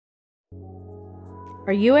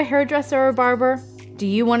Are you a hairdresser or barber? Do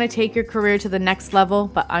you want to take your career to the next level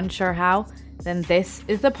but unsure how? Then this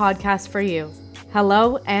is the podcast for you.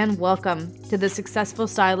 Hello and welcome to the Successful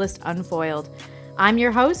Stylist Unfoiled. I'm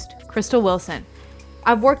your host, Crystal Wilson.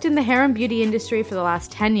 I've worked in the hair and beauty industry for the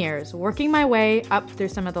last 10 years, working my way up through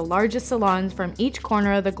some of the largest salons from each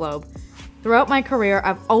corner of the globe. Throughout my career,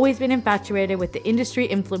 I've always been infatuated with the industry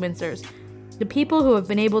influencers, the people who have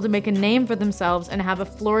been able to make a name for themselves and have a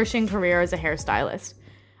flourishing career as a hairstylist.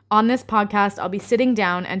 On this podcast, I'll be sitting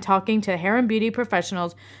down and talking to hair and beauty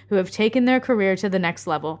professionals who have taken their career to the next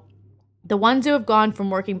level. The ones who have gone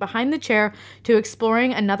from working behind the chair to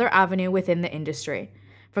exploring another avenue within the industry.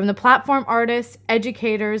 From the platform artists,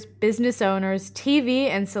 educators, business owners, TV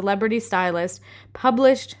and celebrity stylists,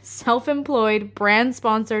 published, self-employed,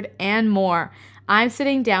 brand-sponsored, and more, I'm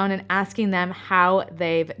sitting down and asking them how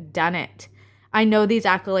they've done it. I know these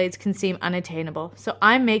accolades can seem unattainable, so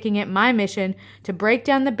I'm making it my mission to break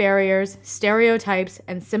down the barriers, stereotypes,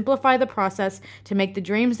 and simplify the process to make the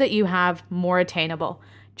dreams that you have more attainable.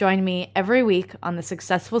 Join me every week on The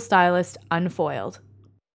Successful Stylist Unfoiled.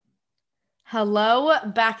 Hello,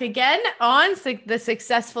 back again on The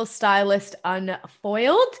Successful Stylist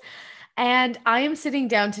Unfoiled. And I am sitting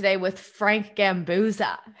down today with Frank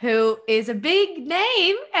Gambuzza, who is a big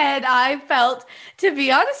name. And I felt, to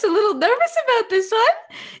be honest, a little nervous about this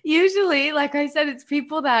one. Usually, like I said, it's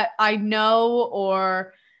people that I know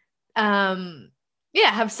or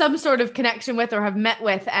have some sort of connection with or have met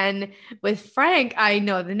with. And with Frank, I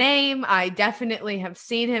know the name. I definitely have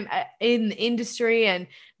seen him in the industry and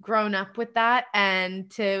grown up with that.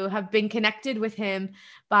 And to have been connected with him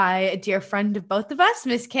by a dear friend of both of us,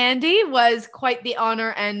 Miss Candy, was quite the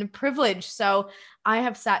honor and privilege. So I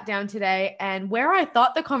have sat down today, and where I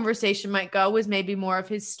thought the conversation might go was maybe more of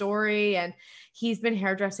his story. And he's been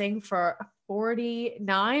hairdressing for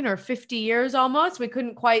 49 or 50 years almost. We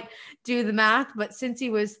couldn't quite do the math, but since he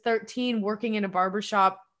was 13, working in a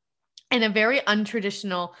barbershop in a very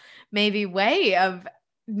untraditional maybe way of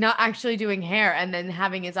not actually doing hair, and then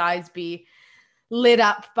having his eyes be lit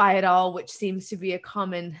up by it all, which seems to be a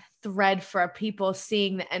common thread for people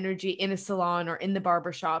seeing the energy in a salon or in the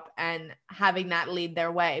barbershop and having that lead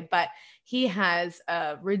their way. But he has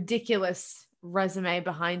a ridiculous resume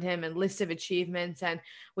behind him and list of achievements. And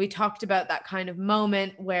we talked about that kind of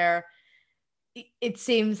moment where it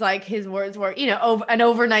seems like his words were, an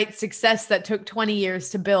overnight success that took 20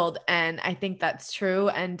 years to build. And I think that's true.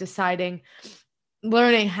 And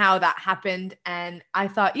learning how that happened. And I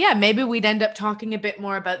thought, maybe we'd end up talking a bit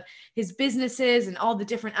more about his businesses and all the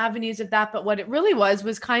different avenues of that. But what it really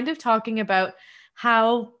was kind of talking about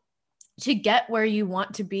how to get where you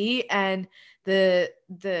want to be and the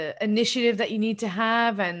initiative that you need to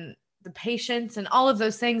have and the patience and all of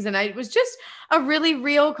those things. And it was just a really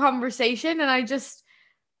real conversation. And I just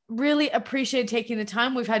really appreciate taking the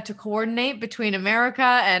time. We've had to coordinate between America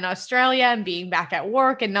and Australia and being back at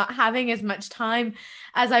work and not having as much time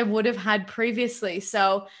as I would have had previously.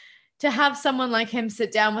 So to have someone like him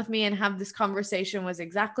sit down with me and have this conversation was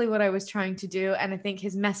exactly what I was trying to do. And I think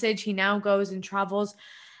his message, he now goes and travels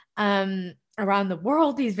around the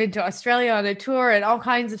world. He's been to Australia on a tour and all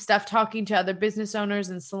kinds of stuff, talking to other business owners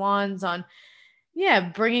and salons on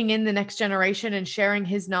bringing in the next generation and sharing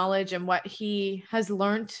his knowledge and what he has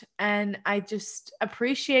learned. And I just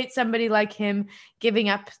appreciate somebody like him giving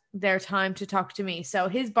up their time to talk to me. So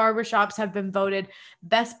his barbershops have been voted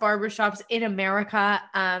best barbershops in America.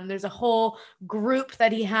 There's a whole group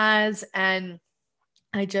that he has. And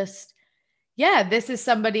I just, this is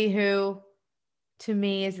somebody who to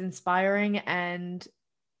me is inspiring and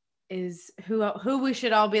is who we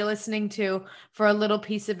should all be listening to for a little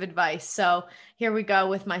piece of advice. So here we go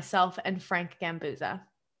with myself and Frank Gambuzza.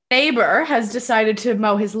 Neighbor has decided to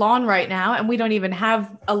mow his lawn right now, and we don't even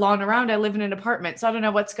have a lawn around. I live in an apartment, so I don't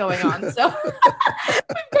know what's going on. So we've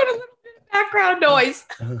got a little bit of background noise.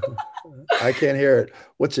 I can't hear it.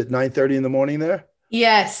 What's it, 9:30 in the morning there?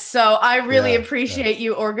 Yes. So I really appreciate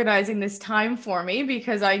you organizing this time for me,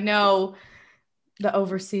 because I know the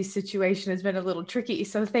overseas situation has been a little tricky.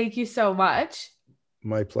 So thank you so much.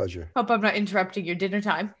 My pleasure. Hope I'm not interrupting your dinner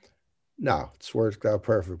time. No, it's worked out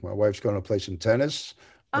perfect. My wife's going to play some tennis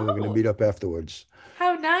and we're going to meet up afterwards.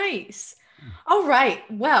 How nice. All right.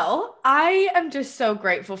 Well, I am just so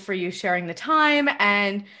grateful for you sharing the time,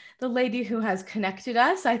 and the lady who has connected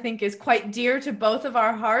us, I think, is quite dear to both of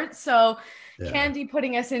our hearts. So Candy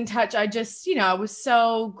putting us in touch, I just, I was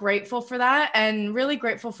so grateful for that, and really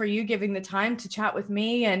grateful for you giving the time to chat with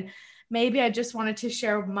me. And maybe I just wanted to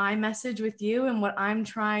share my message with you and what I'm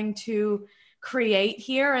trying to create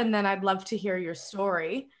here. And then I'd love to hear your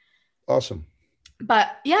story. Awesome.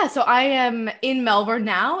 But yeah, so I am in Melbourne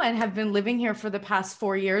now and have been living here for the past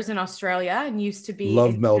 4 years in Australia and used to be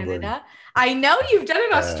Love in Melbourne. Canada. I know you've done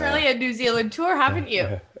an Uh, Australia and New Zealand tour, haven't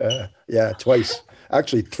you? yeah, twice.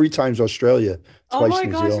 Actually, three times Australia, Oh twice my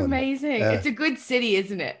New gosh, Zealand. amazing. Yeah, It's a good city,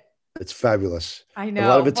 isn't it? it's fabulous. I A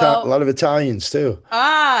lot of know. Well, Italians too.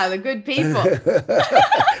 the good people.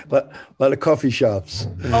 Lot of coffee shops.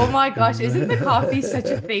 Oh my gosh, isn't the coffee such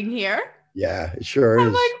a thing here? Yeah, it sure I'm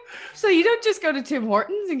is. like, so you don't just go to Tim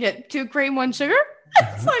Hortons and get 2 cream, 1 sugar?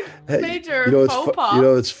 It's like Hey, major faux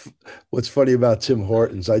pas. what's funny about Tim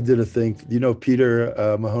Hortons. I did a thing. Do you know Peter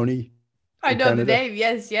Mahoney I from know the Canada? name.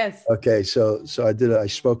 Yes, yes. Okay, so I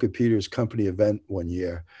spoke at Peter's company event one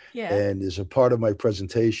year, Yeah. and as a part of my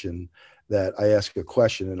presentation that I ask a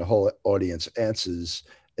question and the whole audience answers,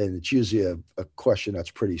 and it's usually a question that's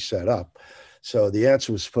pretty set up. So the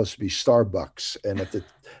answer was supposed to be Starbucks, and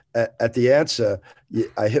at the answer,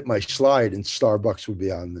 I hit my slide, and Starbucks would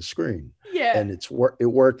be on the screen, Yeah. and it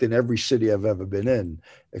worked in every city I've ever been in,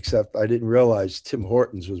 except I didn't realize Tim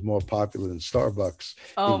Hortons was more popular than Starbucks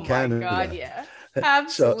Oh in my God, Canada. yeah. So so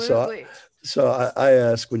Absolutely. so I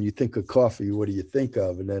ask, when you think of coffee, what do you think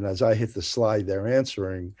of? And then as I hit the slide, they're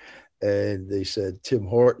answering, and they said Tim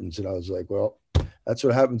Hortons, and I was like, well, that's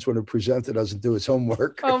what happens when a presenter doesn't do his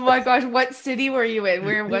homework. Oh my gosh, what city were you in?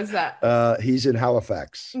 Where was that? He's in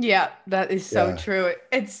Halifax. Yeah, that is so Yeah. true.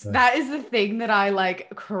 It's Uh, that is the thing that I like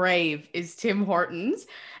crave is Tim Hortons,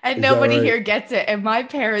 and Is that nobody right? here gets it. And my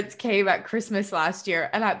parents came at Christmas last year,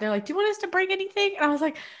 and they're like, "Do you want us to bring anything?" And I was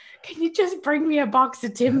like, "Can you just bring me a box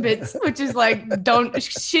of Timbits, which is like don't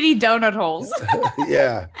shitty donut holes?"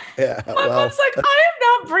 Yeah. Yeah. My Well, mom's like, I am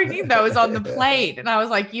not bringing those on the plane. And I was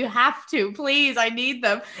like, you have to, please. I need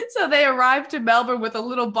them. So they arrived to Melbourne with a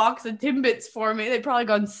little box of Timbits for me. They'd probably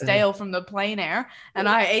gone stale from the plane air. And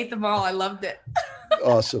I ate them all. I loved it.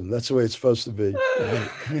 awesome. That's the way it's supposed to be.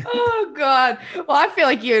 Oh, God. Well, I feel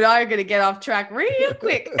like you and I are going to get off track real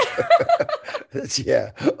quick.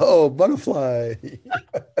 Yeah. Oh, butterfly.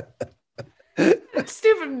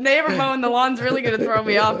 Stupid neighbor mowing the lawn's really going to throw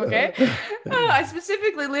me off, okay? I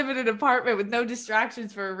specifically live in an apartment with no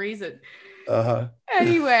distractions for a reason. Uh-huh.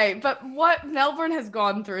 Anyway, but what Melbourne has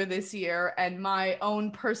gone through this year and my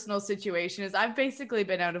own personal situation is I've basically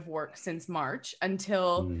been out of work since March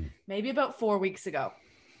until Mm, maybe about 4 weeks ago.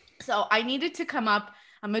 So I needed to come up.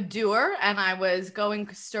 I'm a doer and I was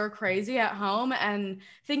going stir crazy at home and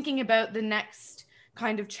thinking about the next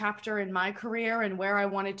kind of chapter in my career and where I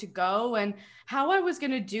wanted to go and how I was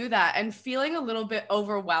going to do that and feeling a little bit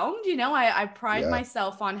overwhelmed. I pride yeah.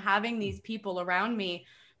 myself on having these people around me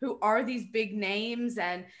who are these big names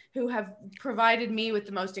and who have provided me with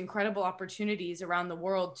the most incredible opportunities around the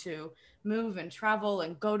world to move and travel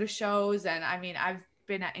and go to shows. And I mean, I've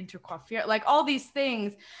been at Intercoiffure, like all these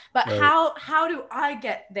things, but Right. how do I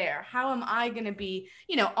get there? How am I going to be,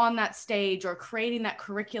 on that stage or creating that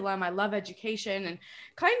curriculum? I love education and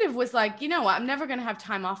kind of was like, you know what, I'm never going to have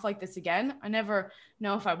time off like this again. I never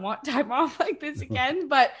know if I want time off like this again,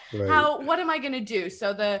 but Right. what am I going to do?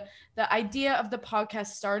 So the idea of the podcast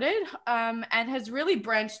started and has really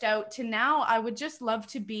branched out to now. I would just love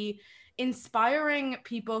to be inspiring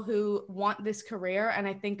people who want this career. And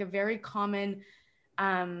I think a very common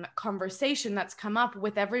conversation that's come up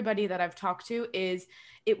with everybody that I've talked to is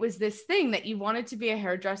it was this thing that you wanted to be a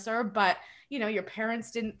hairdresser, but your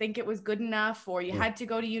parents didn't think it was good enough, or you Yeah. had to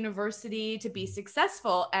go to university to be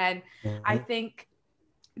successful. And I Mhm. think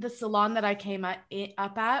the salon that I came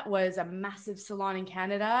up at was a massive salon in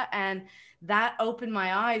Canada. And that opened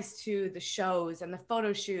my eyes to the shows and the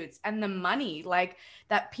photo shoots and the money, like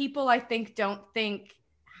that people I think don't think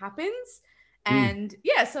happens. Mm. And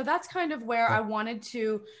yeah, so that's kind of where I wanted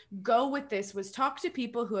to go with this, was talk to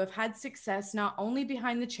people who have had success, not only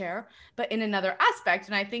behind the chair, but in another aspect.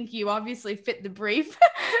 And I think you obviously fit the brief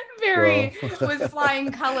Well, very with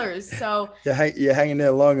flying colors. So you're hanging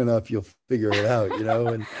there long enough, you'll figure it out, and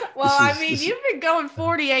well, this I is mean, this. you've been going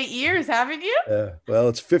 48 years, haven't you? Well,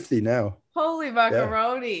 it's 50 now. Holy Yeah.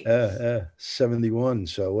 macaroni. 71.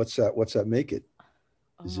 So what's that make it?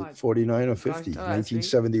 Oh Is it my 49 or gosh, 50? don't ask me.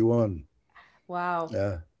 1971. Wow.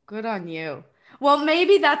 Yeah. Good on you. Well,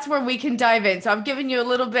 maybe that's where we can dive in. So I've given you a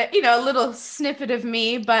little bit, a little snippet of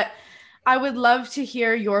me, but I would love to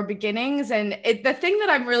hear your beginnings. And the thing that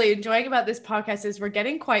I'm really enjoying about this podcast is we're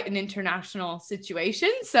getting quite an international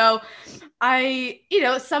situation. So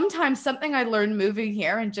sometimes something I learned moving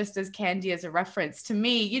here, and just as Candy as a reference to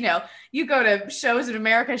me, you go to shows in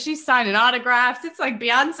America, she's signing autographs. It's like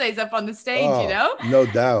Beyonce's up on the stage, Oh, no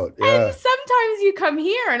doubt. And Yeah. sometimes you come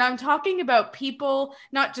here and I'm talking about people,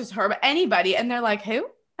 not just her, but anybody. And they're like, who?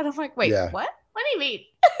 And I'm like, wait, Yeah. what? What do you mean?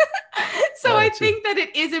 So I think that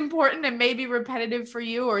it is important and maybe repetitive for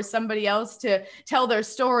you or somebody else to tell their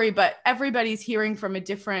story, but everybody's hearing from a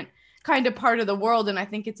different kind of part of the world. And I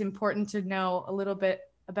think it's important to know a little bit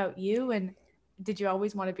about you. And did you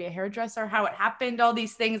always want to be a hairdresser? How it happened? All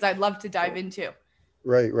these things I'd love to dive into.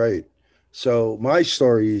 Right, right. So my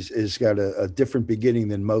story is got a different beginning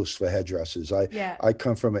than most for hairdressers. Yeah. I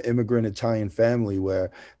come from an immigrant Italian family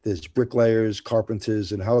where there's bricklayers,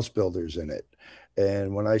 carpenters, and house builders in it.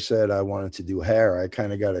 And when I said I wanted to do hair, I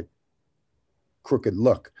kind of got a crooked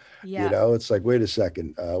look. Yeah. It's like, wait a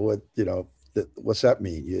second, what's that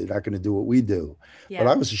mean? You're not going to do what we do. But Yeah.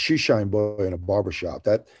 I was a shoe shine boy in a barber shop.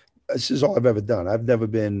 This is all I've ever done. I've never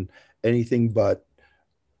been anything but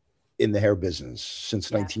in the hair business since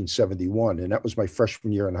Yeah. 1971. And that was my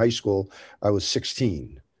freshman year in high school. I was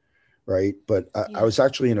 16, right? But I Yeah. was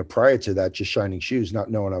actually in a prior to that, just shining shoes, not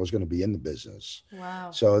knowing I was going to be in the business. Wow.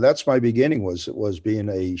 So that's my beginning was being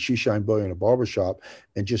a shoe shine boy in a barber shop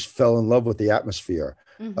and just fell in love with the atmosphere.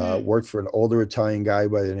 Worked for an older Italian guy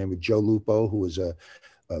by the name of Joe Lupo, who was a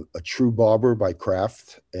true barber by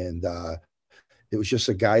craft. And it was just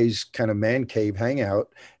a guy's kind of man cave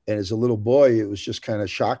hangout. And as a little boy, it was just kind of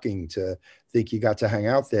shocking to think you got to hang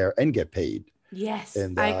out there and get paid. Yes,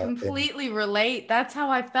 And I completely relate. That's how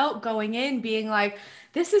I felt going in, being like,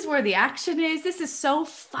 this is where the action is. This is so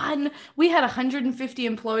fun. We had 150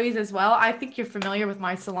 employees as well. I think you're familiar with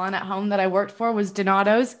my salon at home that I worked for was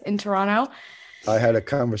Donato's in Toronto. I had a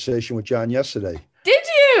conversation with John yesterday. Did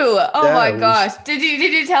you? Oh Yeah, my gosh. Did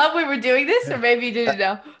you tell him we were doing this, or maybe you didn't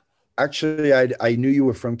know? Actually, I knew you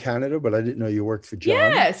were from Canada, but I didn't know you worked for John.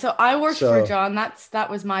 Yeah, so I worked for John. That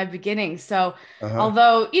was my beginning. So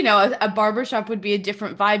although, a barbershop would be a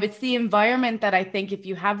different vibe, it's the environment that I think if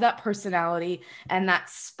you have that personality and that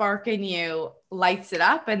spark in you lights it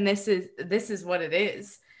up. And this is what it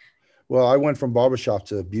is. Well, I went from barbershop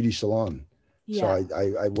to beauty salon. Yeah.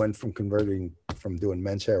 So I went from converting from doing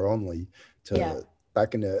men's hair only to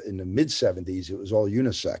back in the mid 70s, it was all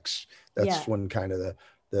unisex. That's when kind of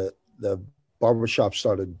the barbershop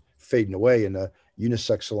started fading away and the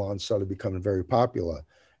unisex salons started becoming very popular.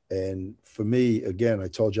 And for me, again, I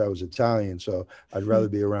told you I was Italian, so I'd rather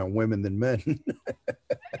be around women than men.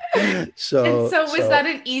 So was that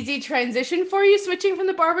an easy transition for you, switching from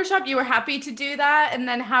the barbershop? You were happy to do that? And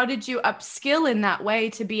then how did you upskill in that way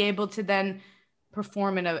to be able to then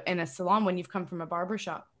perform in a salon when you've come from a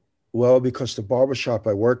barbershop? Well, because the barbershop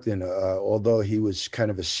I worked in, although he was kind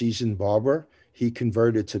of a seasoned barber, he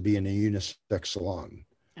converted to being a unisex salon.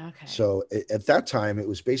 Okay. So at that time, it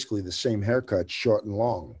was basically the same haircut, short and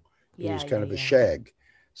long. It was kind of a shag.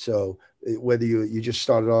 So whether you just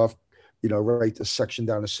started off, right the section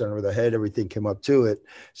down the center of the head, everything came up to it.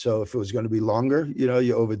 So if it was going to be longer, you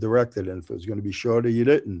over directed, and if it was going to be shorter, you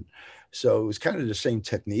didn't. So it was kind of the same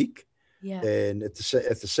technique. Yeah. And at the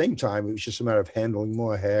same time, it was just a matter of handling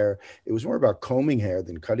more hair. It was more about combing hair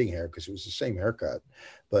than cutting hair because it was the same haircut.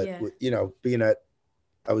 But, being that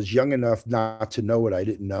I was young enough not to know what I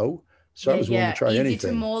didn't know. So I was willing to try anything. Easy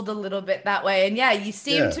to mold a little bit that way. And you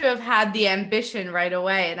seem to have had the ambition right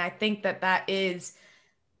away. And I think that is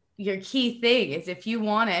your key thing is if you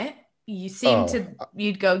want it, you seem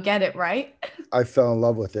you'd go get it, right? I fell in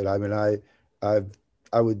love with it. I mean,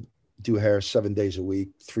 I would do hair 7 days a week,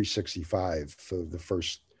 365 for the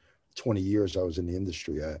first 20 years I was in the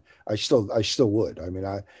industry. I still would. I mean,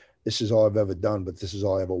 this is all I've ever done, but this is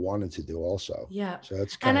all I ever wanted to do also. Yeah. So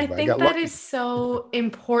that's I think that is so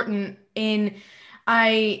important in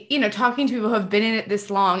talking to people who have been in it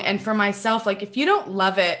this long. And for myself, like if you don't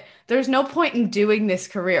love it, there's no point in doing this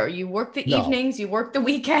career. You work the evenings, you work the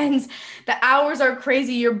weekends, the hours are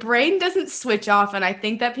crazy. Your brain doesn't switch off. And I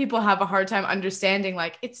think that people have a hard time understanding,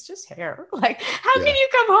 like, it's just hair. Like, how can you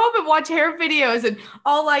come home and watch hair videos? And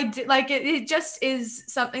all I did, like, it just is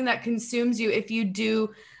something that consumes you if you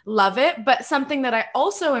do love it. But something that I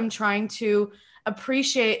also am trying to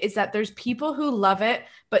appreciate is that there's people who love it,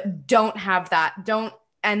 but don't have that,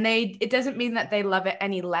 it doesn't mean that they love it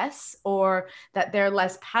any less or that they're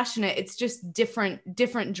less passionate. It's just different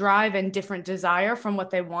drive and different desire from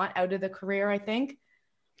what they want out of the career, I think.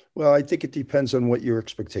 Well, I think it depends on what your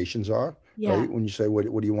expectations are, right? When you say, what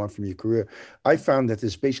do you want from your career? I found that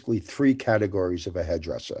there's basically 3 categories of a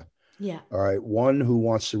hairdresser. Yeah. All right. One who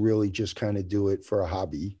wants to really just kind of do it for a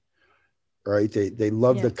hobby, right? They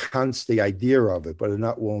love the idea of it, but are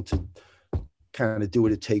not willing to kind of do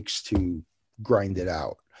what it takes to grind it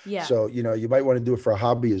out. Yeah. So, you might want to do it for a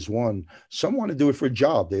hobby as one. Some want to do it for a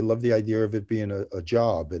job. They love the idea of it being a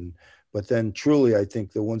job. But then truly, I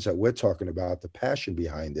think the ones that we're talking about, the passion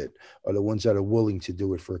behind it, are the ones that are willing to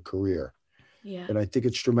do it for a career. Yeah. And I think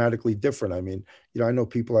it's dramatically different. I mean, I know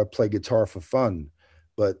people that play guitar for fun,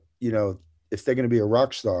 but if they're going to be a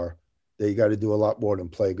rock star, they got to do a lot more than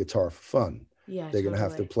play guitar for fun. Yeah, They're going to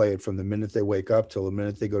have to totally. play it from the minute they wake up till the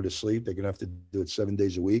minute they go to sleep. They're going to have to do it 7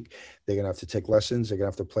 days a week. They're going to have to take lessons. They're going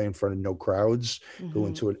to have to play in front of no crowds, go Hmm.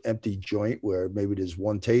 into an empty joint where maybe there's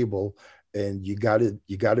one table, and you got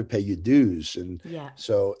to pay your dues. And Yeah.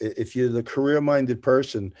 so if you're the career-minded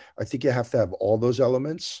person, I think you have to have all those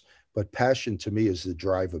elements, but passion to me is the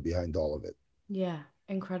driver behind all of it. Yeah,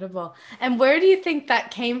 incredible. And where do you think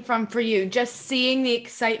that came from for you? Just seeing the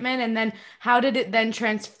excitement, and then how did it then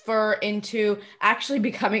transfer into actually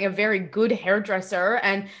becoming a very good hairdresser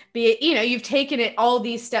and you've taken it all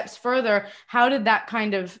these steps further. How did that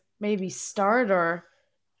kind of maybe start or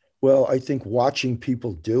Well, I think watching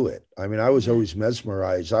people do it. I mean, I was yeah. always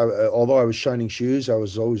mesmerized. Although I was shining shoes, I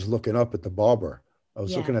was always looking up at the barber. I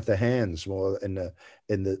was Yeah. looking at the hands more and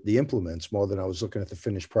the implements more than I was looking at the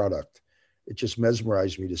finished product. It just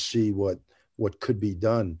mesmerized me to see what could be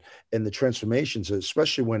done, and the transformations,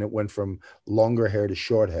 especially when it went from longer hair to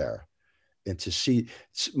short hair, and to see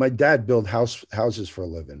my dad build houses for a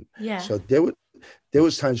living. Yeah. So there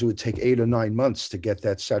was times it would take 8 or 9 months to get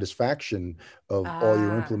that satisfaction of all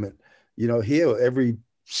your Ah, implement. Here every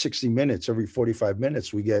 60 minutes, every 45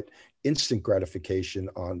 minutes, we get instant gratification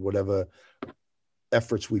on whatever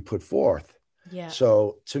efforts we put forth. yeah.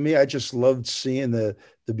 So to me, I just loved seeing the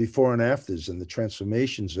before and afters and the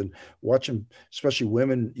transformations, and watching, especially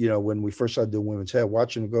women, when we first started doing women's hair,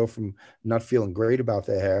 watching them go from not feeling great about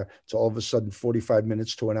their hair to all of a sudden 45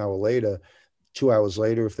 minutes to an hour later, 2 hours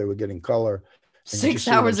later, if they were getting color, and you just Six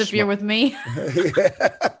seeing them hours if you're smile. with me.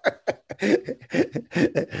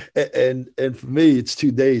 And for me, it's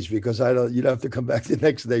 2 days because I don't. You'd have to come back the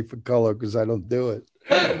next day for color because I don't do it.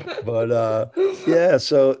 But yeah.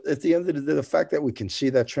 So at the end of the day, the fact that we can see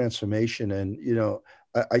that transformation, and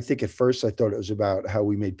I think at first I thought it was about how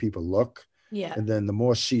we made people look, Yeah, and then the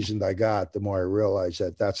more seasoned I got, the more I realized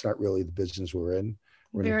that that's not really the business we're in.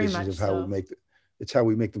 We're in a very business much of how we so. make. It's how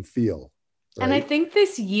we make them feel, And I right? think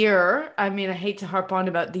this year, I mean, I hate to harp on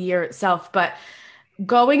about the year itself, but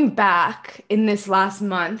going back in this last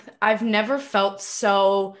month, I've never felt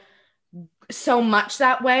so much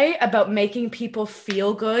that way about making people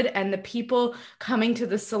feel good, and the people coming to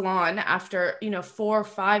the salon after 4,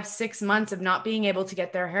 5, 6 months of not being able to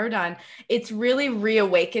get their hair done. It's really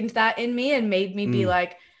reawakened that in me and made me be Mm,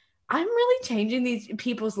 like, I'm really changing these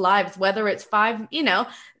people's lives, whether it's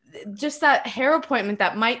just that hair appointment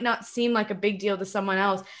that might not seem like a big deal to someone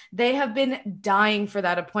else. They have been dying for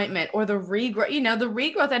that appointment, or the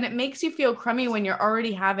regrowth, and it makes you feel crummy when you're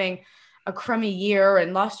already having a crummy year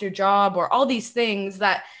and lost your job or all these things.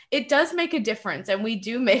 That it does make a difference, and we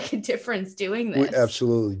do make a difference doing we this.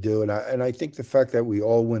 absolutely do, and I think the fact that we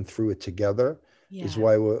all went through it together is Yeah.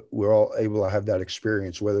 why we're all able to have that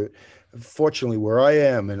experience. Whether, fortunately, where I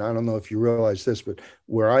am, and I don't know if you realize this, but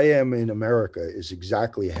where I am in America is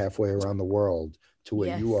exactly halfway around the world to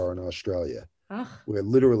where you Yes. are in Australia. Ugh. We're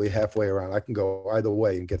literally halfway around. I can go either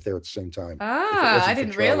way and get there at the same time if it Ah, I wasn't for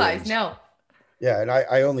didn't travel realize. lanes. No. Yeah, and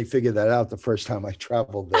I only figured that out the first time I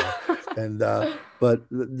traveled there. And but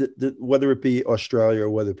whether it be Australia or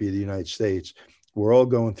whether it be the United States, we're all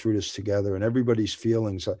going through this together, and everybody's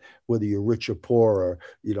feelings, whether you're rich or poor,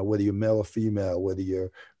 or whether you're male or female, whether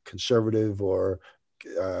you're conservative or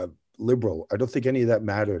uh, liberal. I don't think any of that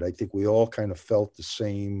mattered. I think we all kind of felt the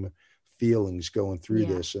same feelings going through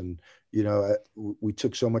Yeah. this, and we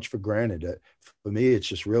took so much for granted. For me, it's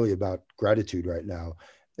just really about gratitude right now.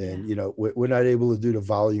 Yeah. And we're not able to do the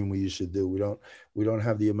volume we used to do. We don't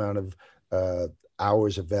have the amount of uh,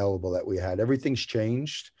 hours available that we had. Everything's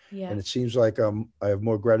changed, Yeah. and it seems like I have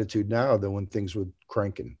more gratitude now than when things were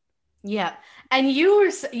cranking. Yeah. And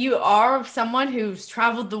you are someone who's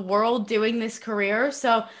traveled the world doing this career.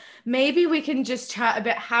 So maybe we can just chat a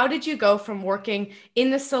bit. How did you go from working in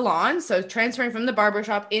the salon, so transferring from the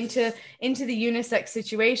barbershop into the unisex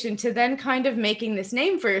situation, to then kind of making this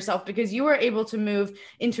name for yourself, because you were able to move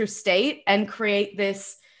interstate and create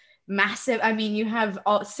this massive, I mean, you have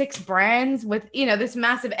all 6 brands with, this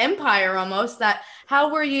massive empire almost. That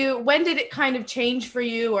how were you, when did it kind of change for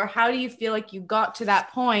you, or how do you feel like you got to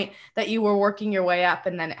that point that you were working your way up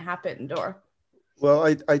and then it happened, or Well,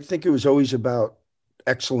 I think it was always about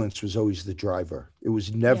excellence was always the driver. It was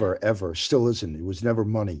yeah, never, ever, still isn't. It was never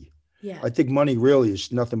money. yeah, I think money really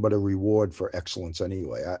is nothing but a reward for excellence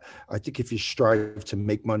anyway. I think if you strive to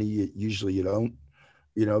make money, usually you don't,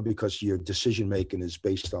 because your decision making is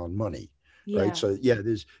based on money, right? yeah, So yeah,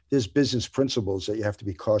 there's business principles that you have to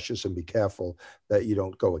be cautious and be careful that you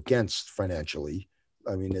don't go against financially.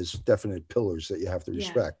 I mean, there's definite pillars that you have to yeah,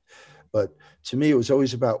 respect. But to me, it was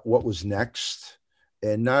always about what was next,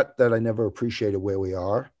 and not that I never appreciated where we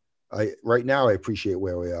are. Right now I appreciate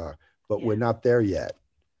where we are, but we're Yeah. not there yet.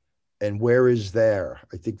 And where is there?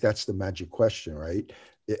 I think that's the magic question, right?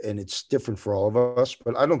 And it's different for all of us,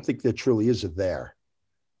 but I don't think there truly is a there.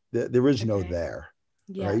 There is no Okay. there,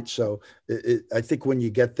 Yeah. right? So I think when you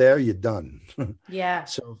get there, you're done. Yeah.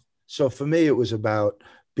 So for me, it was about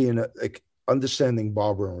being like understanding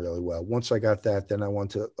barbering really well. Once I got that, then I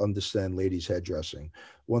want to understand ladies hairdressing.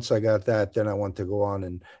 Once I got that, then I want to go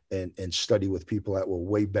on and study with people that were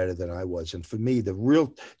way better than I was. And for me, there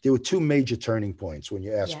were two major turning points when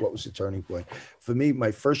you ask Yeah. what was the turning point. For me,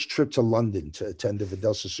 my first trip to London to attend the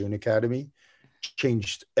Vidal Sassoon Academy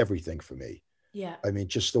changed everything for me. Yeah. I mean,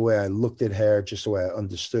 just the way I looked at hair, just the way I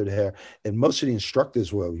understood hair. And most of the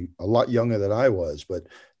instructors were a lot younger than I was, but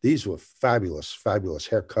these were fabulous, fabulous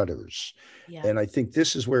hair cutters. Yeah. And I think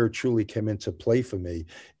this is where it truly came into play for me,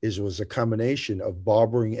 is it was a combination of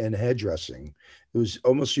barbering and hairdressing. It was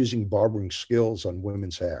almost using barbering skills on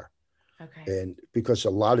women's hair. Okay. And because a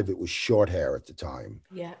lot of it was short hair at the time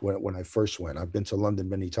Yeah. when I first went. I've been to London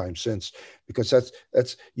many times since, because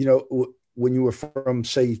that's when you were from,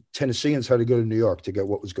 say, Tennesseans had to go to New York to get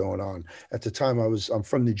what was going on. At the time I'm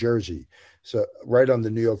from New Jersey, so right on the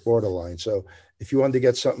New York borderline. So if you wanted to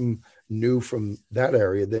get something new from that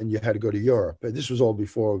area, then you had to go to Europe. But this was all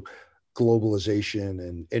before globalization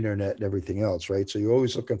and internet and everything else, right? So you're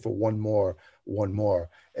always looking for one more, one more.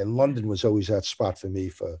 And London was always that spot for me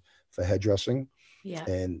for hairdressing. Yeah.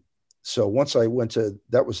 And so once I went to,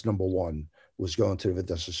 that was number one, was going to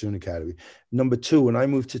the Sassoon Academy. Number two, when I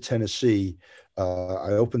moved to Tennessee,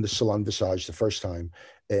 I opened the Salon Visage the first time,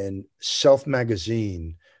 and Self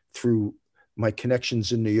Magazine, through my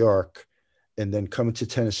connections in New York and then coming to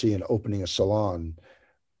Tennessee and opening a salon,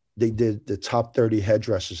 they did the top 30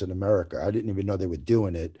 hairdressers in America. I didn't even know they were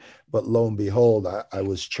doing it, but lo and behold, I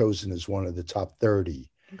was chosen as one of the top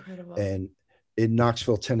 30. Incredible. And in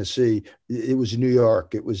Knoxville, Tennessee, it was New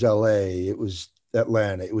York, it was LA, it was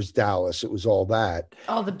Atlanta, it was Dallas, it was all that.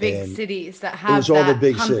 All the big And cities that it was have all the that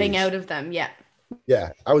big pumping cities. out of them. Yeah.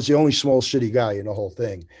 Yeah, I was the only small city guy in the whole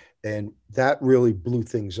thing. And that really blew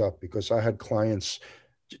things up because I had clients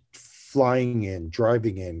flying in,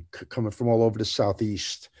 driving in, coming from all over the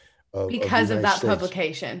Southeast of the Because of United that States.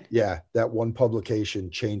 publication. Yeah, that one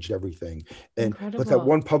publication changed everything. But that Incredible.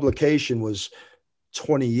 one publication was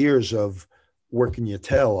 20 years of working your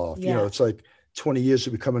tail off. Yeah. It's like 20 years to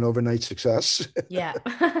become an overnight success. Yeah.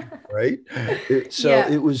 Right. So Yeah.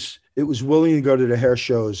 it was willing to go to the hair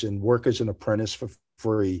shows and work as an apprentice for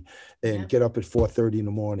free and Yeah. get up at 4:30 in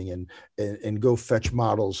the morning and go fetch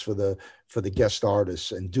models for the guest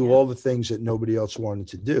artists and do Yeah. all the things that nobody else wanted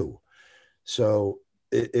to do. So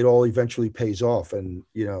it all eventually pays off. And,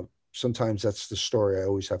 sometimes that's the story I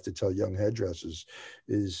always have to tell young hairdressers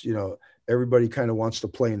is, everybody kind of wants to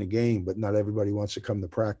play in the game, but not everybody wants to come to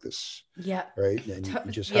practice. Yeah. Right. And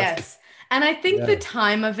you just have to. Yes. And I think the Yeah.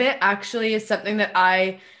 time of it actually is something that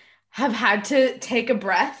I have had to take a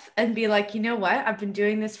breath and be like, you know what? I've been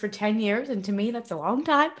doing this for 10 years, and to me, that's a long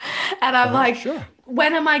time. And I'm like, Sure.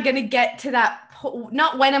 when am I going to get to that?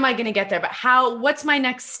 Not when am I going to get there, but what's my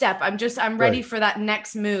next step? I'm ready Right. for that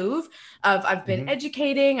next move of I've been Mhm.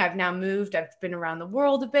 educating, I've now moved, I've been around the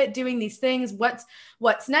world a bit doing these things.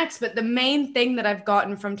 What's next? But the main thing that I've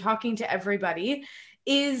gotten from talking to everybody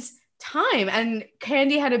is time. And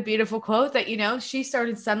Candy had a beautiful quote that, she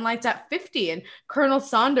started Sunlights at 50 and Colonel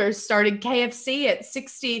Saunders started KFC at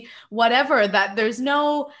 60, whatever, that there's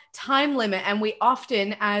no time limit. And we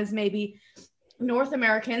often, as maybe North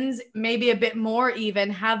Americans, maybe a bit more even,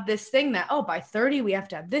 have this thing that, oh, by 30, we have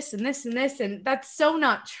to have this and this and this. And that's so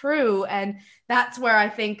not true. And that's where I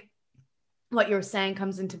think what you're saying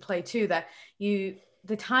comes into play too, that the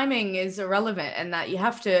timing is irrelevant, and that you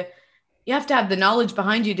have to have the knowledge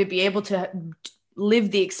behind you to be able to live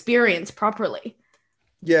the experience properly.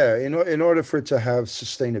 Yeah, in order for it to have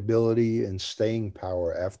sustainability and staying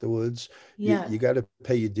power afterwards, Yeah. you got to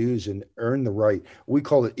pay your dues and earn the right. We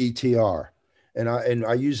call it ETR, and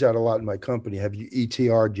I use that a lot in my company. Have you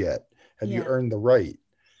ETR'd yet? Have you Yeah. earned the right?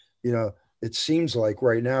 It seems like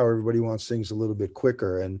right now everybody wants things a little bit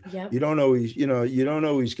quicker, and Yep. you don't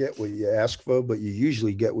always get what you ask for, but you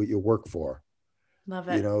usually get what you work for. Love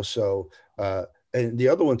it. So and the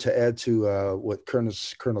other one, to add to what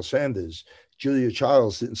Colonel Sanders, Julia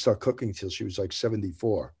Childs didn't start cooking till she was like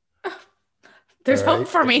 74. There's All hope right.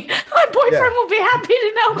 for me. My boyfriend will be happy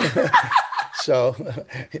to know. So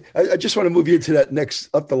I just want to move you into that next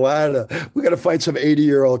up the ladder. We got to find some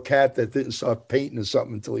 80-year-old cat that didn't start painting or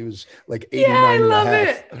something until he was like Yeah, 89 I and a love half.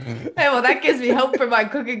 it. Hey, well, that gives me hope for my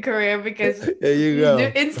cooking career because There you go.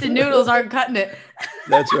 instant noodles aren't cutting it.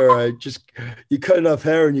 That's all right. Just you cut enough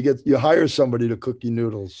hair and you hire somebody to cook you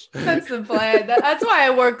noodles. That's the plan. That's why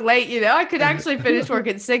I work late. I could actually finish work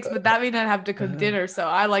at 6, but that means I'd have to cook dinner. So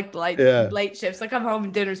I like the Yeah. late shifts. I come home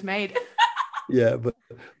and dinner's made. Yeah,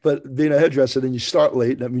 but being a hairdresser, then you start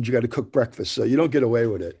late. That means you got to cook breakfast, so you don't get away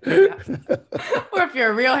with it. Yeah. Or if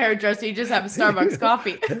you're a real hairdresser, you just have a Starbucks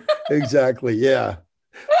coffee. Exactly. Yeah.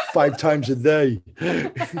 5 times a day.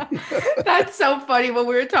 That's so funny. When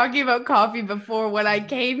we were talking about coffee before, when I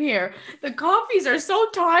came here, the coffees are so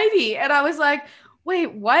tiny. And I was like,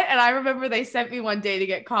 wait, what? And I remember they sent me one day to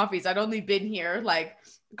get coffees. I'd only been here like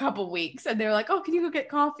a couple weeks and they were like, oh, can you go get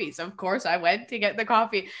coffee? So of course I went to get the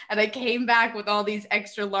coffee and I came back with all these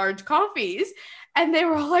extra large coffees and they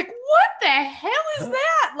were all like, what the hell is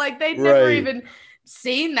that? Like they'd never even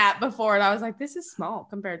seen that before. And I was like, this is small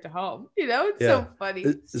compared to home. It's so funny.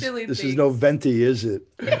 Silly This things. is no venti, is it?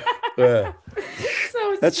 Yeah.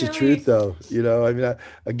 So That's silly. the truth, though. I mean,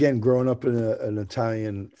 again, growing up in an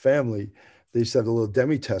Italian family, they used to have the little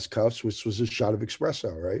demi-test cups, which was a shot of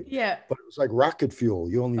espresso, right? Yeah. But it was like rocket fuel.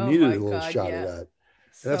 You only needed a little shot of that.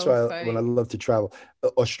 And that's why when I love to travel,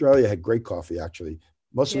 Australia had great coffee, actually.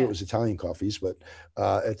 Most of it was Italian coffees, but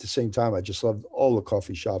at the same time, I just loved all the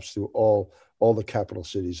coffee shops through all the capital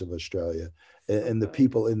cities of Australia. And the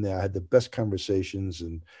people in there, I had the best conversations.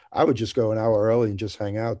 And I would just go an hour early and just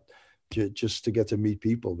hang out just to get to meet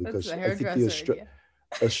people because I think the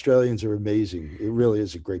Australians are amazing. It really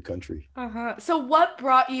is a great country. So what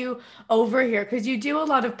brought you over here? Because you do a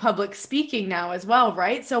lot of public speaking now as well,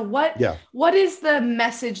 right? So what is the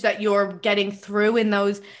message that you're getting through in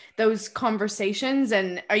those conversations?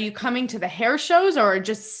 And are you coming to the hair shows or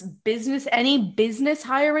just any business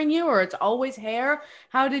hiring you, or it's always hair?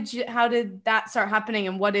 How did that start happening?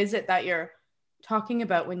 And what is it that you're talking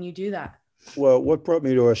about when you do that? Well, what brought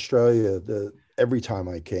me to Australia every time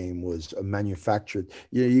I came was a manufacturer.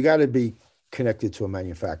 You got to be connected to a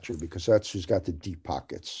manufacturer because that's who's got the deep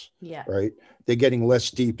pockets. Yeah. Right. They're getting less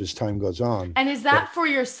deep as time goes on. And is that for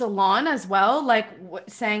your salon as well? Like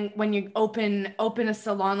saying when you open a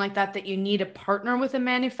salon like that you need a partner with a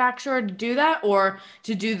manufacturer to do that, or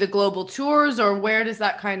to do the global tours, or where does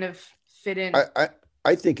that kind of fit in?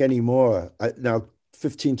 I think anymore. Now,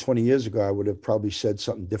 15, 20 years ago, I would have probably said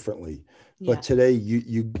something differently. But today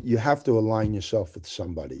you have to align yourself with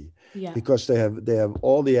somebody because they have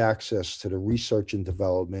all the access to the research and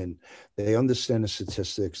development. They understand the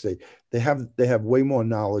statistics. They have way more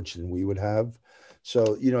knowledge than we would have.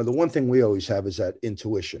 So, the one thing we always have is that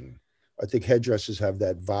intuition. I think hairdressers have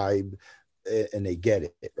that vibe and they get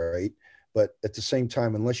it, right? But at the same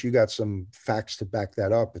time, unless you got some facts to back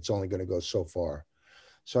that up, it's only going to go so far.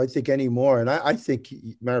 So I think anymore, and I think,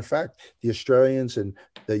 matter of fact, the Australians and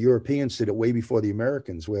the Europeans did it way before the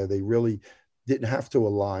Americans, where they really didn't have to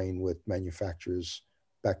align with manufacturers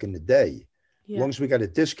back in the day. As long as we got a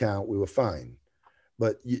discount, we were fine.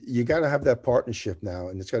 But you got to have that partnership now,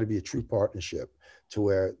 and it's got to be a true partnership to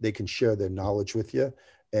where they can share their knowledge with you.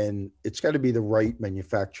 And it's got to be the right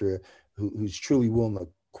manufacturer who's truly willing to,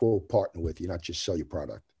 quote, partner with you, not just sell your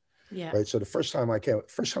product. Yeah. Right. So the first time I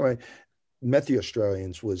met the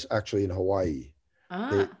Australians was actually in Hawaii.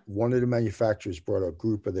 One of the manufacturers brought a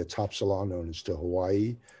group of their top salon owners to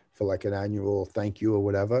Hawaii for like an annual thank you or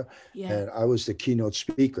whatever. Yeah. And I was the keynote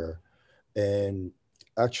speaker. And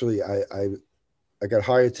actually I got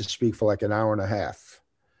hired to speak for like an hour and a half.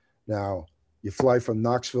 Now you fly from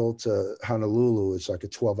Knoxville to Honolulu, it's like a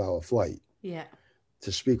 12-hour flight. Yeah.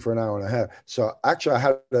 To speak for an hour and a half. So actually I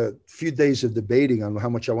had a few days of debating on how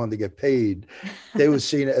much I wanted to get paid. They were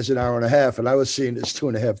seeing it as an hour and a half and I was seeing it as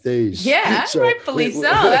 2.5 days. Yeah, so, rightfully so.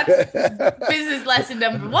 That's business lesson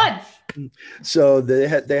number 1. So they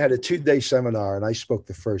had a 2-day seminar and I spoke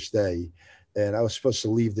the first day and I was supposed to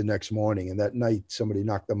leave the next morning. And that night somebody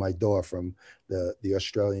knocked on my door from the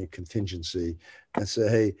Australian contingency and said,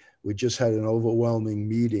 hey, we just had an overwhelming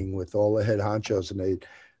meeting with all the head honchos and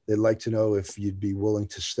they'd like to know if you'd be willing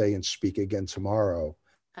to stay and speak again tomorrow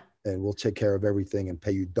and we'll take care of everything and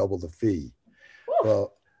pay you double the fee. Ooh.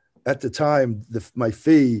 Well, at the time, my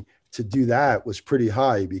fee to do that was pretty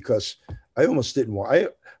high because I almost didn't want,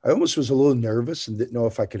 I almost was a little nervous and didn't know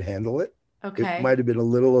if I could handle it. Okay. It might've been a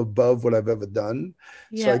little above what I've ever done.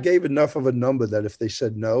 Yeah. So I gave enough of a number that if they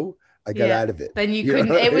said no, I got out of it. Then you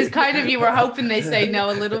couldn't, it was kind of, you were hoping they say no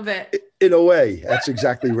a little bit. In a way, that's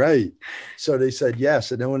exactly right. So they said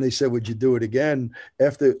yes. And then when they said, would you do it again? I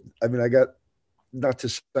got, not to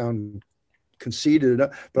sound conceited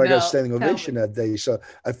enough, but I got a No, standing tell ovation me. that day. So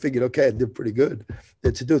I figured, okay, I did pretty good.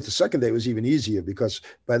 And to do it the second day was even easier because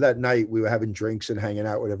by that night we were having drinks and hanging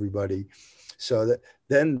out with everybody. So that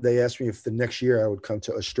then they asked me if the next year I would come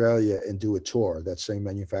to Australia and do a tour, that same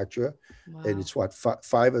manufacturer. And Wow. it's what,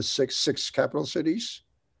 five or six capital cities?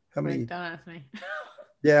 How Wait, many? don't ask me.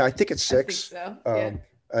 Yeah, I think it's I think six. so. Yeah. Um,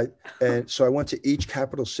 and so I went to each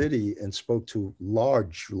capital city and spoke to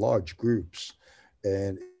large groups,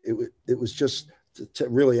 and it was just to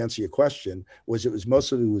really answer your question was it was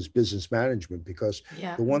mostly it was business management because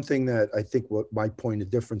Yeah. the one thing that I think what my point of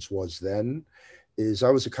difference was then is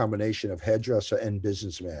I was a combination of hairdresser and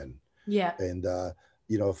businessman, Yeah. and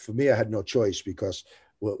for me I had no choice because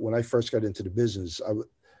when I first got into the business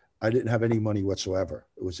I didn't have any money whatsoever.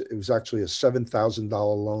 It was actually a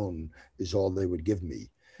 $7,000 loan is all they would give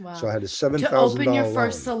me. So Wow. I had a seven To thousand open your dollar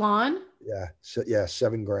first loan. salon? Yeah, so yeah,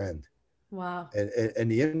 7 grand, Wow.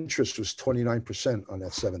 and the interest was 29% on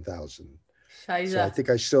that 7,000. So I Scheiße. think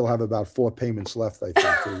I still have about 4 payments left. I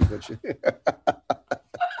think too, but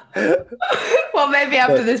Well, maybe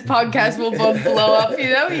after but this podcast, we'll both blow up. You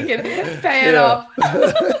can pay it yeah. off.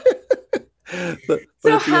 but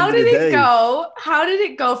So at the end of the day, How did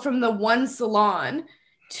it go from the one salon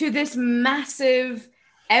to this massive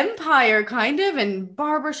empire kind of and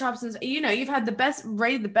barbershops and you've had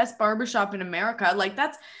rated the best barbershop in America. Like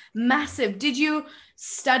that's massive. Did you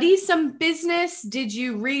study some business? Did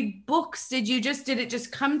you read books? Did it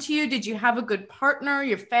just come to you? Did you have a good partner,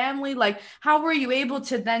 your family? Like how were you able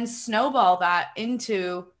to then snowball that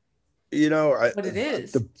into what it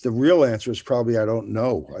is? the real answer is probably I don't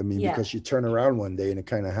know. I mean, Yeah. because you turn around one day and it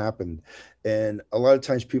kind of happened. And a lot of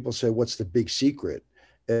times people say, "What's the big secret?"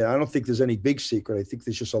 And I don't think there's any big secret. I think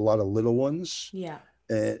there's just a lot of little ones. Yeah.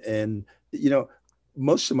 And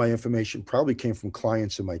most of my information probably came from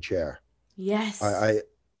clients in my chair. I, Yes. I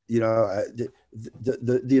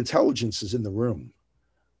the intelligence is in the room.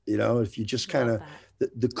 If you just kind Love of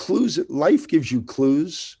that. the clues, life gives you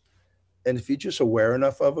clues, and if you're just aware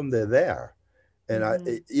enough of them, they're there. And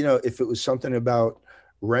Mm-hmm. if it was something about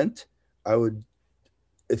rent, I would,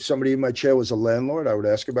 if somebody in my chair was a landlord, I would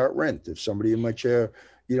ask about rent. If somebody in my chair,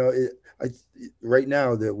 you know, it, I, right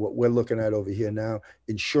now that what we're looking at over here now,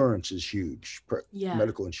 insurance is huge, Yeah.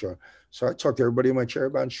 medical insurance. So I talk to everybody in my chair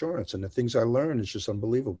about insurance, and the things I learn is just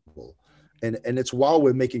unbelievable. And it's while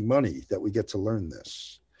we're making money that we get to learn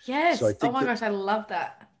this. So I Yes. Oh think my that gosh, I love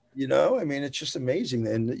that. I mean, it's just amazing.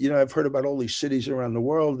 And, I've heard about all these cities around the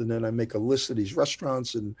world, and then I make a list of these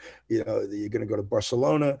restaurants, and, you're going to go to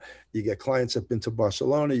Barcelona, you get clients that have been to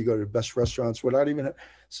Barcelona, you go to the best restaurants without even,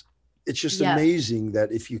 it's just Yeah. amazing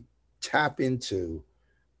that if you tap into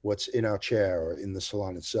what's in our chair or in the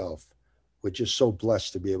salon itself, we're just so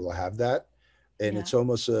blessed to be able to have that. And Yeah. it's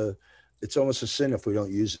almost a sin if we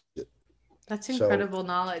don't use it. That's So incredible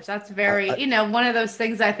knowledge. That's I, very, I one of those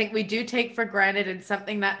things I think we do take for granted, and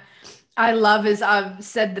something that I love is I've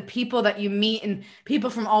said the people that you meet and people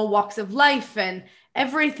from all walks of life and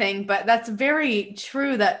everything, but that's very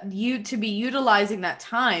true that you to be utilizing that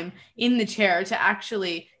time in the chair to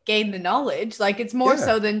actually gain the knowledge. Like it's more yeah,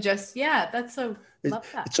 so than just, yeah, that's so love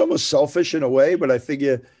that. it's almost selfish in a way, but I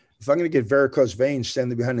figure if I'm going to get varicose veins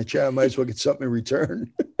standing behind the chair, I might as well get something in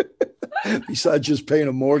return besides just paying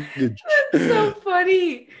a mortgage. That's so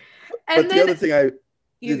funny. But And then the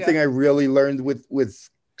you go. thing I really learned with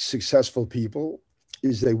successful people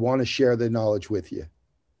is they want to share their knowledge with you.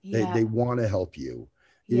 They Yeah. want to help you.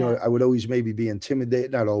 Yeah. I would always maybe be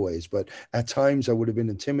intimidated, not always, but at times I would have been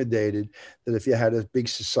intimidated that if you had a big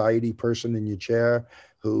society person in your chair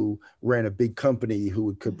who ran a big company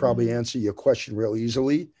who could probably Mhm. answer your question real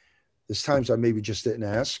easily, there's times I maybe just didn't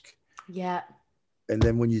ask. Yeah. And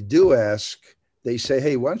then when you do ask, they say,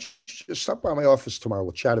 "Hey, why don't you just stop by my office tomorrow?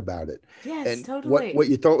 We'll chat about it." Yes, And what totally. what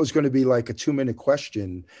you thought was going to be like a 2-minute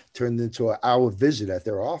question turned into an hour visit at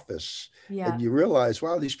their office. Yeah. And you realize,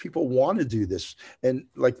 wow, these people want to do this. And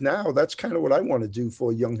like now, that's kind of what I want to do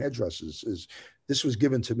for young hairdressers. Is this was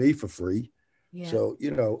given to me for free, Yeah. so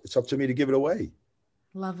it's up to me to give it away.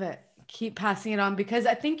 Love it. Keep passing it on, because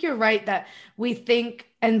I think you're right that we think,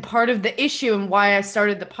 and part of the issue and why I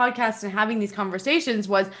started the podcast and having these conversations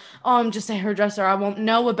was, oh, I'm just a hairdresser. I won't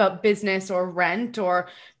know about business or rent or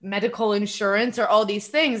medical insurance or all these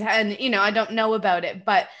things. And, I don't know about it.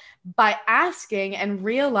 But by asking and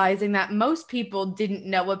realizing that most people didn't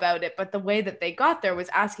know about it, but the way that they got there was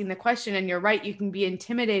asking the question. And you're right, you can be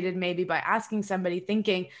intimidated maybe by asking somebody,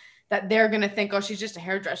 thinking that they're going to think, oh, she's just a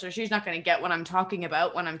hairdresser. She's not going to get what I'm talking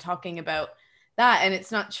about when I'm talking about that. And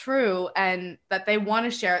it's not true. And that they want to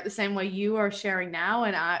share it the same way you are sharing now.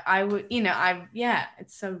 And I would, yeah,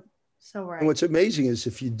 it's so So And right. what's amazing is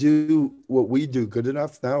if you do what we do good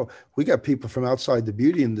enough, now we got people from outside the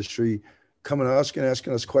beauty industry coming to us and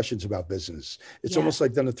asking us questions about business. It's Yeah. almost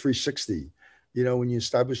like done a 360. You know, when you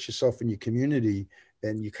establish yourself in your community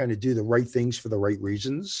and you kind of do the right things for the right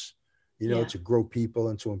reasons, you know, Yeah. to grow people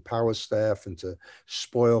and to empower staff and to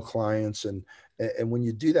spoil clients. And when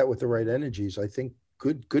you do that with the right energies, I think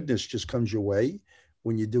goodness just comes your way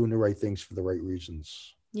when you're doing the right things for the right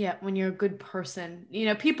reasons. Yeah, when you're a good person. You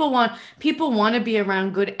know, people want to be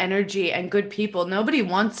around good energy and good people. Nobody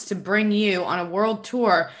wants to bring you on a world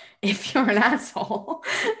tour if you're an asshole.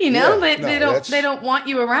 You know, Yeah, they no, they that's don't want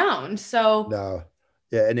you around. So, no.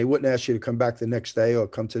 Yeah, and they wouldn't ask you to come back the next day or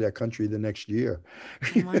come to their country the next year.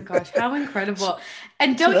 oh my gosh, how so, incredible.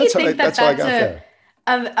 And so don't you that's how think that that's how I that's got there.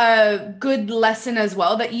 a good lesson as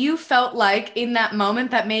well, that you felt like in that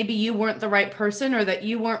moment that maybe you weren't the right person or that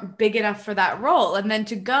you weren't big enough for that role, and then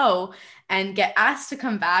to go and get asked to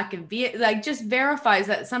come back and be like, just verifies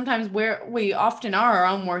that sometimes we often are our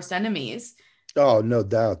own worst enemies. Oh, no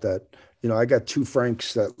doubt that, I got two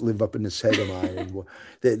Franks that live up in this head of mine,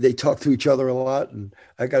 and they talk to each other a lot, and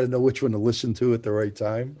I got to know which one to listen to at the right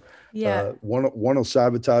time. Yeah, One will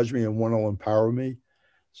sabotage me, and one will empower me.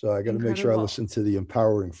 So I got to make sure I incredible. listen to the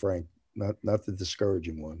empowering Frank, not the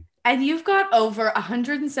discouraging one. And you've got over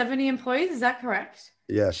 170 employees, is that correct?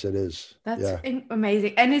 Yes, it is. That's Yeah,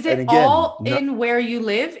 amazing. And is and it again, all not in where you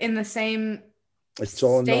live in the same it's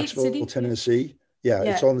all in state, Knoxville, city? Yeah. Tennessee. Yeah,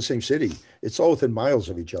 it's Yeah. all in the same city. It's all within miles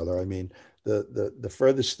of each other. I mean, the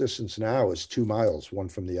furthest distance now is 2 miles, one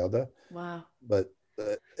from the other. Wow. But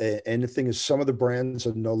and the thing is, some of the brands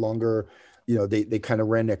are no longer, they kind of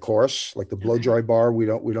ran their course. Like the blow Okay. dry bar, we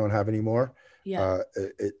don't have anymore. Yeah. Uh,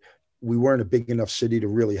 it, we weren't a big enough city to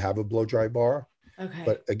really have a blow dry bar. Okay.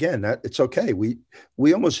 But again, that it's okay.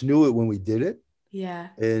 We almost knew it when we did it, Yeah.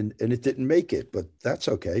 and it didn't make it, but that's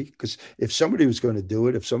okay, because if somebody was going to do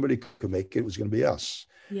it, if somebody could make it, it was going to be us.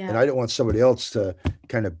 And Yeah. I didn't want somebody else to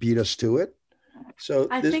kind of beat us to it. So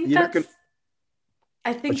I this, think you're not going. that's I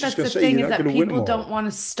I think was just that's going the to say thing, you're is not that going to win people them don't all. want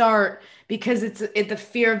to start because it's the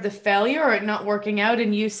fear of the failure or it not working out,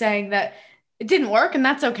 and you saying that it didn't work and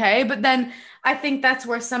that's okay. But then I think that's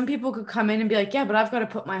where some people could come in and be like, yeah, but I've got to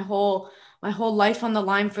put my whole life on the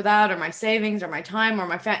line for that, or my savings or my time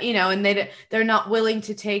or and they're not willing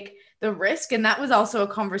to take the risk. And that was also a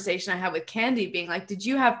conversation I had with Candy, being like, did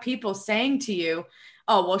you have people saying to you,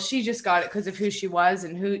 oh, well, she just got it because of who she was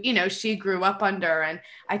and who, she grew up under? And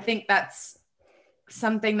I think that's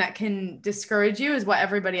something that can discourage you, is what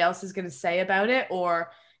everybody else is going to say about it,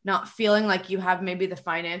 or not feeling like you have maybe the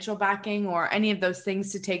financial backing or any of those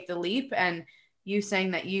things to take the leap. And you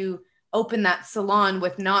saying that you opened that salon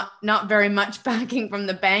with not very much backing from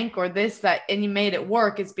the bank or this that, and you made it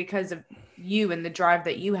work, is because of you and the drive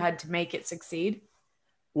that you had to make it succeed.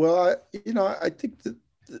 Well, I think that,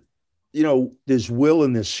 there's will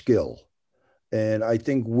and there's skill, and I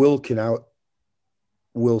think will can out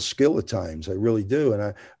will skill at times. I really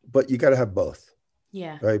do, but you got to have both,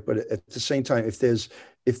 Yeah. right? But at the same time, if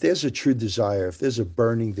there's a true desire, if there's a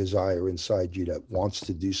burning desire inside you that wants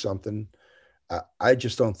to do something, I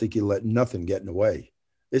just don't think you let nothing get in the way.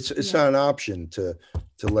 It's Yeah. not an option to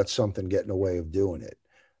let something get in the way of doing it.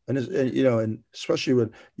 And Yeah. and especially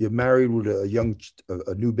when you're married with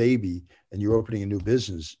a new baby and you're opening a new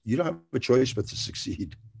business, you don't have a choice but to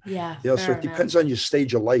succeed. Yeah, So fair it enough. depends on your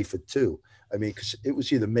stage of life too. I mean, because it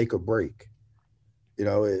was either make or break.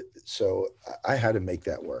 So I had to make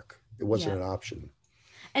that work. It wasn't Yeah. an option.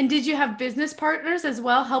 And did you have business partners as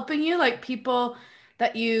well helping you, like people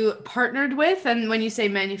that you partnered with? And when you say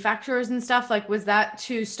manufacturers and stuff, like, was that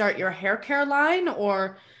to start your hair care line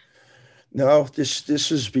or? No, this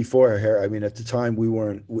is before hair. I mean, at the time we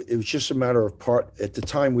weren't. It was just a matter of part. At the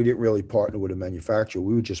time, we didn't really partner with a manufacturer.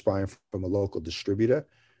 We were just buying from a local distributor.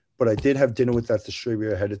 But I did have dinner with that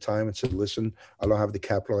distributor ahead of time and said, "Listen, I don't have the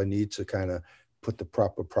capital I need to kind of put the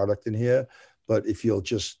proper product in here. But if you'll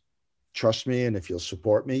just trust me and if you'll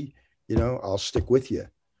support me, I'll stick with you."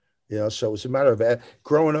 So it was a matter of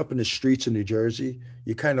growing up in the streets of New Jersey.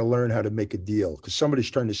 You kind of learn how to make a deal because somebody's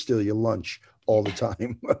trying to steal your lunch all the Yeah.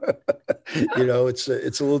 time.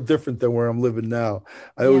 It's a little different than where I'm living now.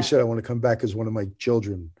 I always Yeah. said I want to come back as one of my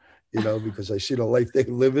children, because I see the life they're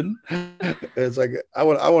living. It's like I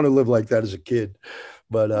want to live like that as a kid.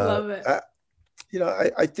 But Love it.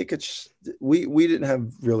 I think we didn't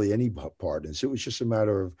have really any partners. It was just a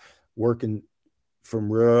matter of working from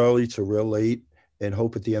real early to real late and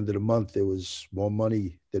hope at the end of the month there was more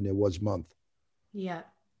money than there was month. Yeah.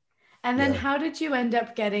 And then Yeah. how did you end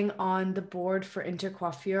up getting on the board for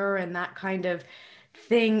Intercoiffure and that kind of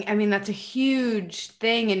thing. I mean, that's a huge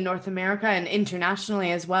thing in North America and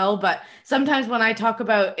internationally as well. But sometimes when I talk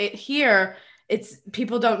about it here, it's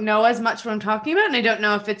people don't know as much what I'm talking about. And I don't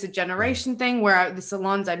know if it's a Yeah. generation thing where the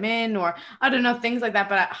salons I'm in, or I don't know, things like that.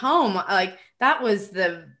 But at home, like that was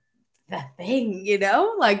the thing,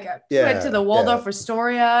 like I went to Yeah. the Yeah. Waldorf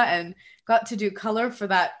Astoria and got to do color for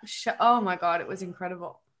that show. Oh my God, it was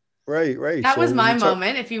incredible. Right. Right. That So was when my we talk,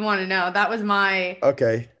 moment, if you want to know. That was my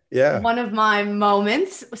okay. Yeah. one of my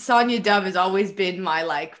moments. Sonia Dove has always been my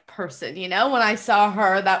like person, when I saw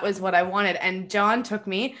her, that was what I wanted. And John took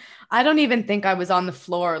me. I don't even think I was on the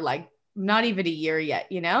floor, like not even a year yet.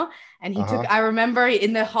 And Uh-huh. I remember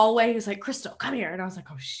in the hallway, he was like, Crystal, come here. And I was like,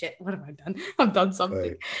 oh shit, what have I done? I've done something.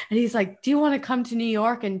 Right. And he's like, do you want to come to New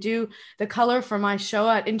York and do the color for my show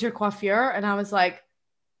at Intercoiffure? And I was like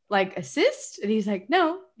assist? And he's like,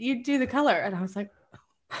 no, you do the color. And I was like,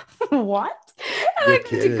 what? And You're I had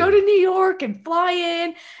to go to kidding. New York and fly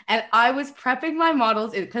in. And I was prepping my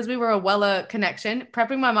models because we were a Wella connection,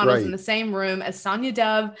 prepping my models in Right. the same room as Sonia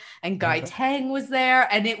Dove, and Guy Uh-huh. Tang was there.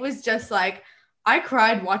 And it was just like, I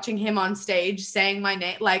cried watching him on stage saying my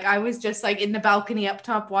name. Like I was just like in the balcony up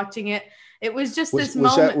top watching it. It was just Was this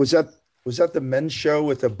was that moment. was that was that the men's show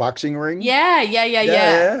with the boxing ring? Yeah, yeah, yeah, Yeah,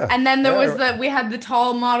 yeah. yeah, And then there was yeah, we had the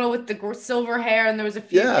tall model with the silver hair, and there was a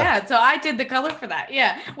few, yeah. yeah. So I did the color for that,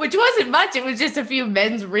 yeah, which wasn't much. It was just a few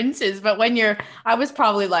men's rinses. But I was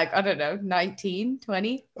probably like, I don't know, 19,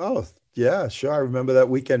 20. Oh, yeah, sure. I remember that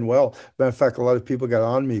weekend well. Matter of fact, a lot of people got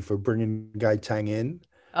on me for bringing Guy Tang in,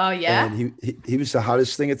 Oh, and yeah. he was the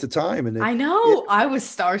hottest thing at the time, and I it know. I was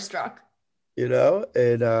starstruck.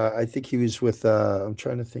 and I think he was with I'm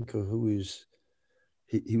trying to think of who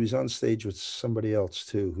he was on stage with somebody else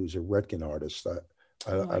too, who's a Redken artist. Oh,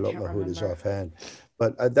 I I don't can't know who it is remember. offhand,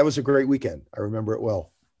 but that was a great weekend. I remember it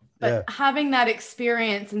well. But Yeah, having that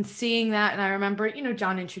experience and seeing that, and I remember,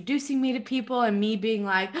 John introducing me to people and me being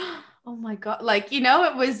like, oh my God, like,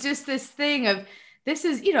 it was just this thing of this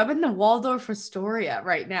is, I'm in the Waldorf Astoria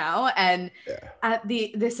right now. And yeah, at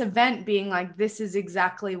this event being like, this is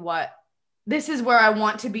where I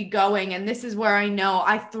want to be going. And this is where I know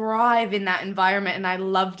I thrive in that environment. And I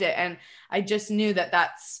loved it. And I just knew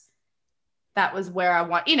that was where I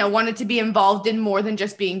wanted to be involved in more than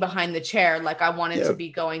just being behind the chair. Like I wanted yeah. to be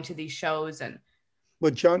going to these shows and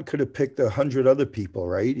Well, John could have picked 100 other people,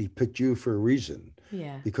 right? He picked you for a reason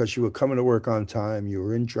yeah. because you were coming to work on time, you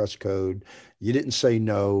were in dress code, you didn't say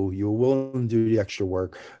no, you were willing to do the extra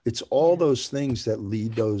work. It's all Yeah. those things that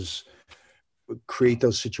create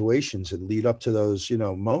those situations and lead up to those,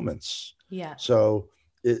 moments. Yeah. So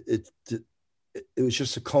it was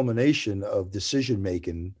just a culmination of decision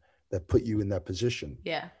making that put you in that position.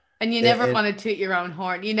 Yeah. And you never And want to toot your own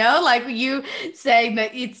horn, like you saying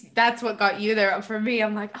that that's what got you there. For me,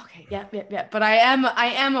 I'm like, okay, yeah, yeah, yeah. But I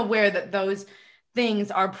am aware that those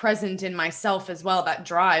things are present in myself as well. That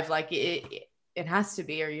drive, like it has to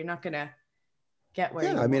be, or you're not gonna get where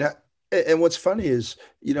yeah, you I mean, want. and what's funny is,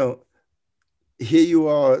 here you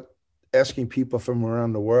are asking people from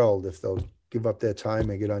around the world if they'll give up their time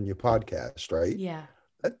and get on your podcast, right? Yeah.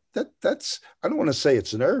 That's I don't want to say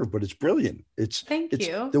it's nerve, but it's brilliant. Thank It's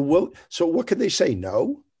you. the will. So what could they say?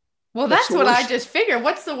 No. Well, What's that's the what I worst? just figured.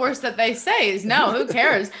 What's the worst that they say is no, who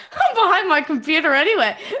cares? I'm behind my computer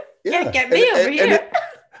anyway. Can't Yeah, get me over here.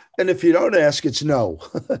 and if you don't ask, it's no.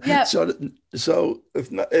 Yeah. So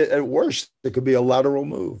if not, at worst, it could be a lateral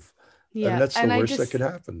move, and Yeah. that's the And worst that could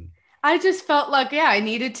happen. I just felt like, yeah, I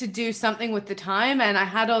needed to do something with the time. And I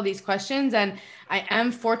had all these questions. And I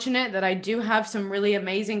am fortunate that I do have some really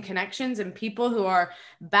amazing connections and people who are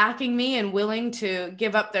backing me and willing to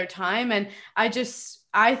give up their time. And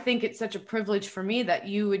I think it's such a privilege for me that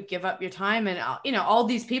you would give up your time. And, all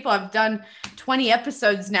these people, I've done 20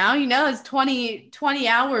 episodes now, it's 20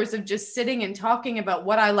 hours of just sitting and talking about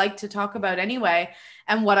what I like to talk about anyway.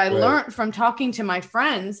 And what I Right. learned from talking to my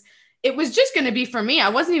friends, it was just going to be for me. I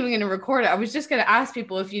wasn't even going to record it. I was just going to ask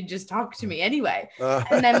people if you'd just talk to me anyway.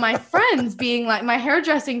 And then my friends being like, my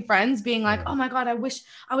hairdressing friends being like, oh my God, I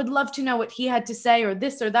would love to know what he had to say or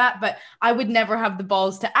this or that, but I would never have the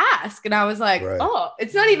balls to ask. And I was like, Right. oh,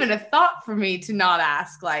 it's not even a thought for me to not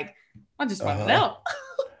ask. Like, I just want to Uh-huh. know.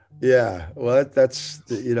 Yeah. Well, that's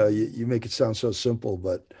you make it sound so simple,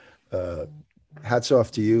 but uh, hats off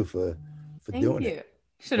to you for Thank doing it. you.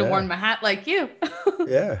 Should have Yeah. worn my hat like you.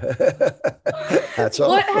 Yeah. Hats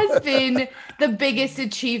What off. has been the biggest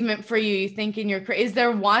achievement for you think in your career? Is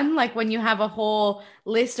there one, like when you have a whole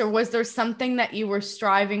list, or was there something that you were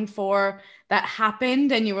striving for that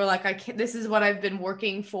happened and you were like, I can't, this is what I've been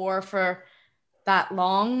working for that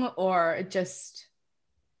long, or it just,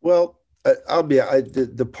 Well,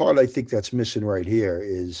 The part I think that's missing right here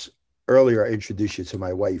is earlier I introduced you to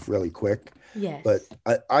my wife really quick, but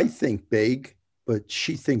Yes. I think big, but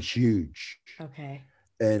she thinks huge. Okay.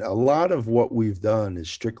 And a lot of what we've done is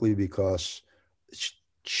strictly because sh-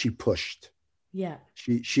 she pushed. Yeah.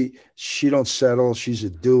 She don't settle. She's a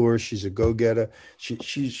doer. She's a go getter.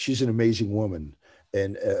 She's an amazing woman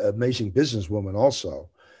and amazing businesswoman also.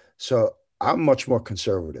 So I'm much more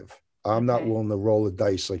conservative. I'm not Okay. willing to roll the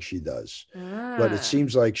dice like she does. But it Ah.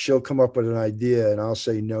 seems like she'll come up with an idea and I'll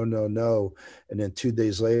say no, no, no, and then 2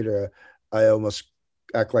 days later, I almost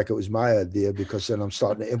act like it was my idea because then I'm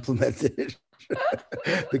starting to implement it.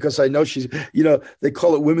 Because I know she's, they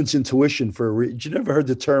call it women's intuition for a reason. You never heard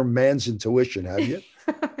the term man's intuition, have you?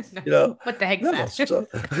 No. You know, What the heck's no. that? So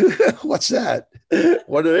what's that?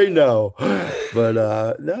 What do they know?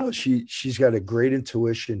 But no, she's got a great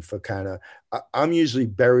intuition for kind of. I'm usually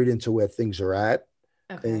buried into where things are at,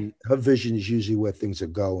 Okay. and her vision is usually where things are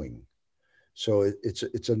going. So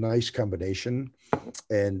it's a nice combination,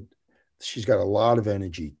 and she's got a lot of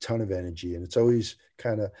energy, ton of energy, and it's always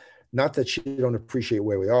kind of not that she don't appreciate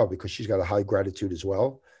where we are because she's got a high gratitude as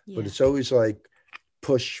well, but Yeah. it's always like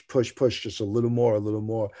push, push, push, just a little more, a little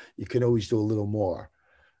more. You can always do a little more.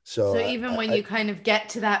 So So even when you kind of get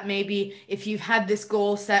to that, maybe if you've had this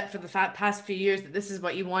goal set for the past few years that this is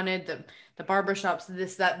what you wanted, the barber shops,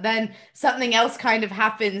 this, that, then something else kind of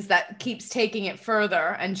happens that keeps taking it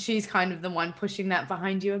further, and she's kind of the one pushing that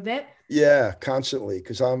behind you a bit. yeah, constantly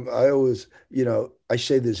because I always, I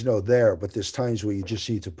say there's no there, but there's times where you just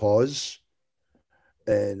need to pause.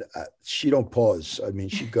 And she don't pause. I mean,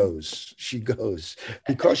 she goes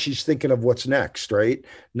because she's thinking of what's next, right?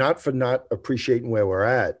 Not for not appreciating where we're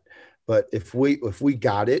at, but if we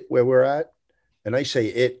got it where we're at, and I say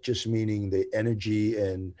it just meaning the energy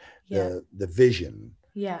and Yeah. the vision,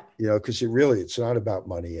 Yeah. because it's not about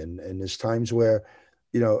money, and there's times where,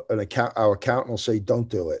 our accountant will say don't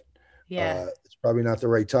do it. Yeah. It's probably not the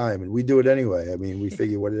right time, and we do it anyway. I mean, we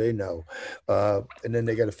figure, what do they know? And then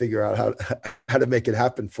they got to figure out how to make it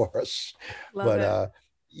happen for us. Love But it.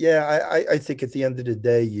 yeah, I think at the end of the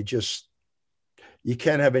day, you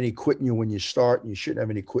can't have any quitting you when you start, and you shouldn't have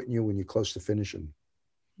any quitting you when you're close to finishing.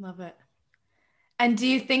 Love it. And do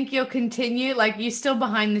you think you'll continue? Like, you still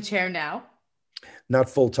behind the chair now? Not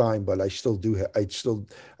full time, but I still do. I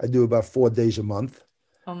do about 4 days a month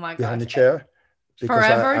Oh my behind gosh. the chair because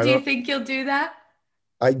Forever, I do you don't. think you'll do that?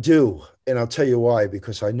 I do, and I'll tell you why.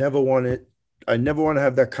 Because I never want to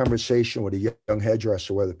have that conversation with a young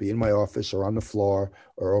hairdresser, whether it be in my office or on the floor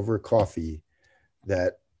or over coffee,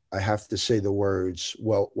 that I have to say the words,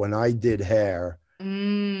 "Well, when I did hair,"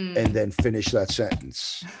 and Mm. then finish that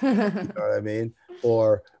sentence. You know what I mean?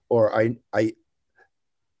 Or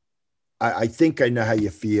I think I know how you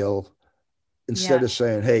feel. Instead Yeah. of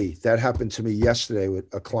saying, "Hey, that happened to me yesterday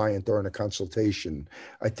with a client during a consultation,"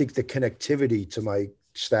 I think the connectivity to my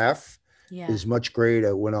staff Yeah. is much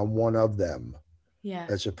greater when I'm one of them, Yeah.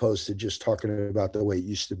 as opposed to just talking about the way it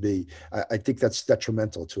used to be. I think that's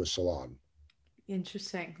detrimental to a salon.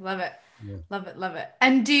 Interesting. Love it. Yeah. Love it. Love it.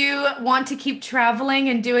 And do you want to keep traveling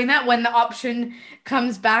and doing that when the option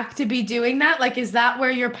comes back to be doing that? Like, is that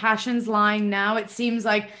where your passion's lying now? It seems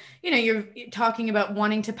like, you're talking about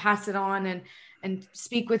wanting to pass it on and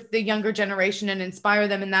speak with the younger generation and inspire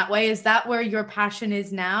them in that way. Is that where your passion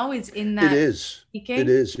is now? Is in It that is. It speaking?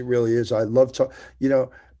 is. It really is. I love to, you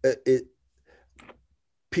know, it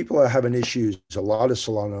people are having issues, a lot of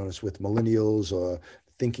salon owners with millennials or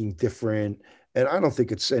thinking different. And I don't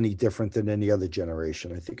think it's any different than any other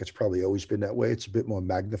generation. I think it's probably always been that way. It's a bit more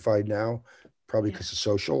magnified now, probably Yeah. because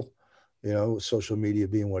of social media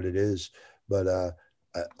being what it is. But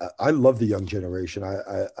I love the young generation.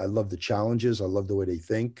 I love the challenges. I love the way they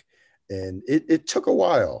think. And it took a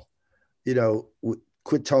while,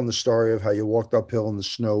 quit telling the story of how you walked uphill in the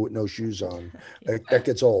snow with no shoes on. That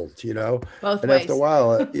gets old. Both And after a ways.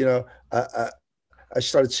 while, I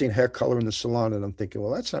started seeing hair color in the salon, and I'm thinking,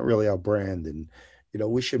 well, that's not really our brand, and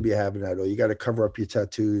we should be having that. Or you got to cover up your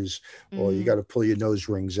tattoos, or you got Mm, to pull your nose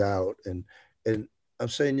rings out, and I'm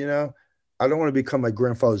saying, I don't want to become my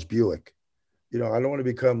grandfather's Buick. I don't want to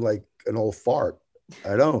become like an old fart.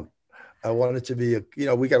 I don't. I want it to be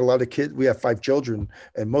we got a lot of kids. We have 5 children,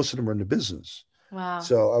 and most of them are in the business. wow.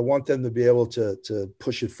 So I want them to be able to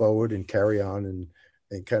push it forward and carry on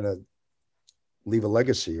and kind of leave a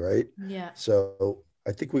legacy, right? Yeah. So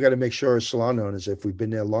I think we got to make sure as salon owners, if we've been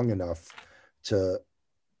there long enough, to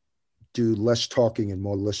do less talking and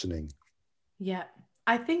more listening. Yeah.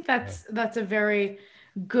 I think Yeah. that's a very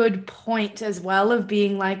good point as well of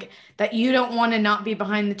being like that you don't want to not be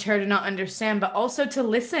behind the chair to not understand, but also to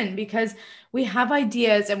listen because we have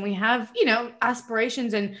ideas and we have,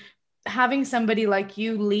 aspirations, and having somebody like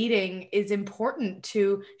you leading is important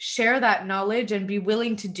to share that knowledge and be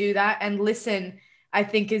willing to do that and listen. I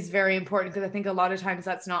think is very important because I think a lot of times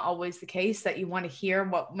that's not always the case, that you want to hear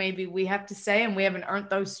what maybe we have to say and we haven't earned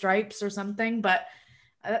those stripes or something, but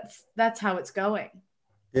that's how it's going.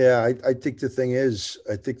 Yeah, I think the thing is,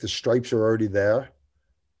 I think the stripes are already there,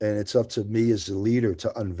 and it's up to me as the leader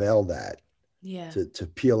to unveil that, Yeah. to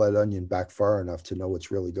peel that onion back far enough to know what's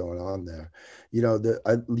really going on there.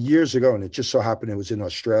 Years ago, and it just so happened it was in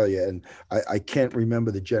Australia, and I can't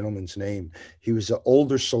remember the gentleman's name. He was an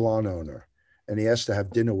older salon owner, and he asked to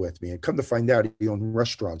have dinner with me. And come to find out, he owned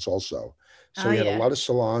restaurants also. So Oh he had a yeah. lot of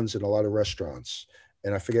salons and a lot of restaurants.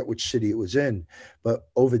 And I forget which city it was in. But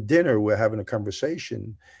over dinner, we're having a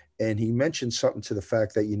conversation, and he mentioned something to the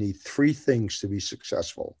fact that you need three things to be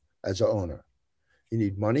successful as an owner. You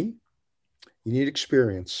need money, you need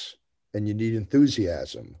experience, and you need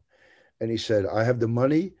enthusiasm. And he said, I have the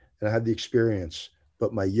money and I have the experience,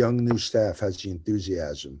 but my young new staff has the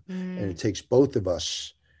enthusiasm. And it Mm. takes both of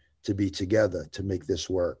us to be together to make this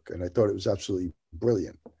work. And I thought it was absolutely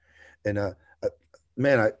brilliant. And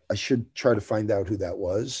man, I should try to find out who that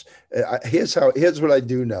was. Here's what I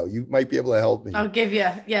do know. You might be able to help me. I'll give you,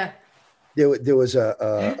 yeah. There was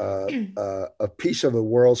a piece of a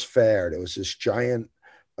World's Fair. There was this giant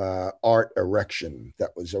art erection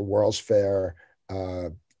that was a World's Fair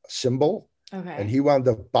symbol, and Okay. he wound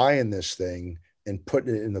up buying this thing and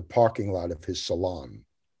putting it in the parking lot of his salon.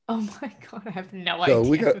 Oh my God, I have no So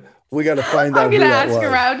we idea. got we got to find I'm out gonna who that ask was.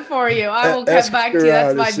 around for you. I will get Ask back to you. That's around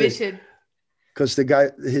and my see, mission. because the guy,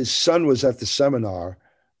 his son was at the seminar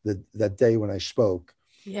that day when I spoke,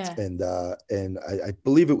 Yeah. and I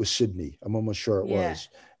believe it was Sydney. I'm almost sure it Yeah. was.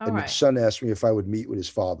 All And the right. son asked me if I would meet with his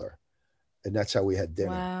father, and that's how we had dinner.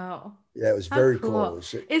 Wow. Yeah, it was How very cool. cool.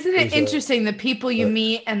 Isn't It it was a, interesting the people you a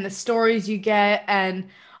meet and the stories you get and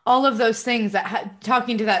all of those things that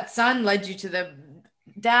talking to that son led you to the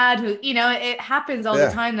dad who, it happens all the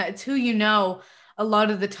yeah. time that it's who you know a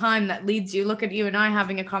lot of the time that leads you. Look at you and I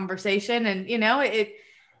having a conversation and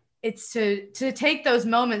it's to take those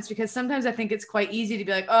moments because sometimes I think it's quite easy to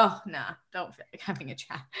be like, oh, nah, don't feel like having a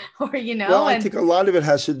chat or, Well, I and think a lot of it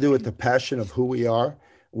has to do with the passion of who we are.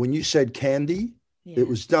 When you said candy, it yeah.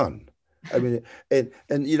 was done. I mean, and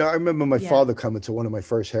I remember my Yeah. father coming to one of my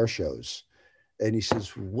first hair shows, and he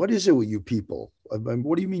says, "What is it with you people? I mean,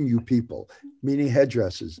 what do you mean, you people? Meaning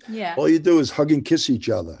hairdressers? Yeah. All you do is hug and kiss each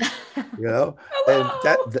other, you know." And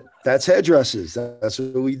Hello. that's hairdressers. That's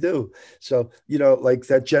what we do. So like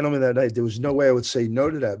that gentleman that night, there was no way I would say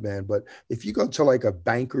no to that man. But if you go to like a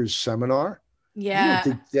banker's seminar, you don't Yeah.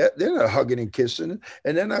 think that they're not hugging and kissing,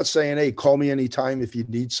 and they're not saying, "Hey, call me anytime if you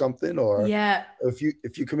need something," or Yeah. if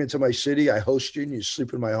you come into my city, I host you and you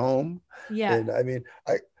sleep in my home. Yeah. And I mean,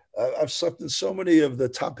 I've slept in so many of the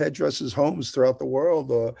top hairdressers' homes throughout the world,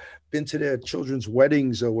 or been to their children's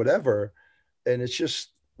weddings or whatever. And it's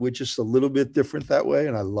just we're just a little bit different that way,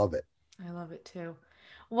 and I love it. I love it too.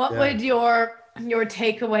 What Yeah. would your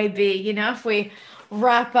takeaway be? If we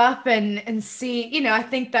wrap up and see, I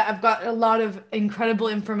think that I've got a lot of incredible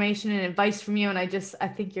information and advice from you, and I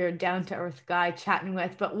think you're a down to earth guy chatting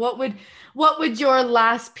with. But what would your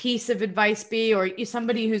last piece of advice be, or you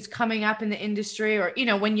somebody who's coming up in the industry, or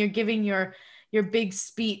when you're giving your big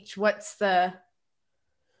speech, what's the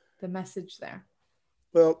message there?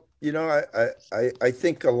 Well, I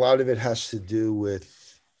think a lot of it has to do with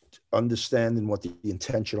understanding what the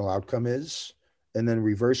intentional outcome is, and then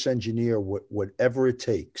reverse engineer whatever it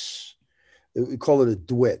takes. We call it a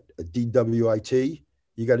DWIT, a DWIT.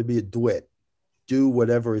 You got to be a DWIT. Do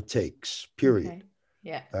whatever it takes. Period. Okay.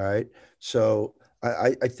 Yeah. All right. So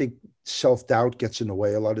I think self doubt gets in the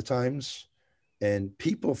way a lot of times, and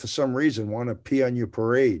people for some reason want to pee on your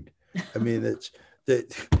parade. I mean, it's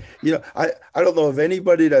that I don't know of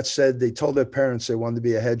anybody that said they told their parents they wanted to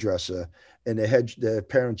be a hairdresser, and their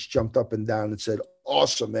parents jumped up and down and said,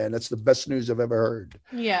 "Awesome, man! That's the best news I've ever heard."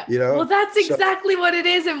 Yeah. You Well, know, that's so exactly what it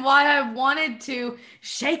is and why I wanted to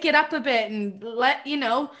shake it up a bit and let,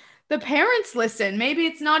 the parents listen. Maybe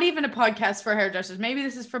it's not even a podcast for hairdressers. Maybe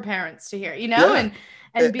this is for parents to hear, yeah.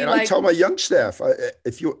 and be And I like, tell my young staff,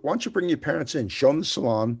 if you why don't you bring your parents in, show them the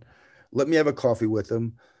salon, let me have a coffee with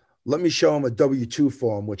them, let me show them a W-2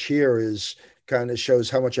 form, which here is kind of shows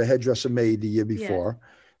how much a hairdresser made the year yeah, before.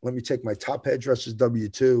 Let me take my top hairdresser's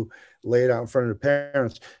W-2, lay it out in front of the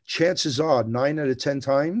parents. Chances are 9 out of 10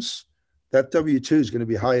 times that W-2 is going to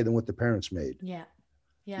be higher than what the parents made. yeah,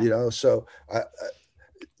 yeah, So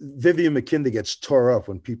Vivian McKinder gets tore up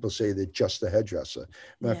when people say they're just a hairdresser.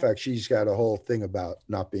 Matter of fact, she's got a whole thing about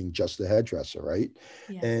not being just a hairdresser, right?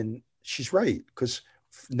 Yeah. And she's right, because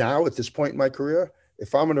now at this point in my career,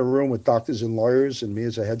 if I'm in a room with doctors and lawyers and me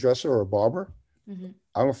as a hairdresser or a barber,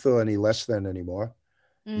 I don't feel any less than anymore.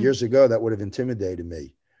 Years ago, that would have intimidated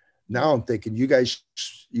me. Now I'm thinking, you guys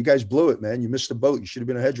blew it, man. You missed the boat. You should have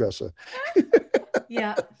been a hairdresser.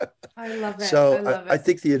 Yeah. I love it. So I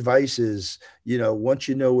think the advice is, once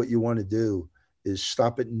you know what you want to do, is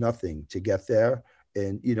stop at nothing to get there,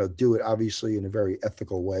 and, do it obviously in a very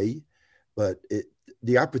ethical way, but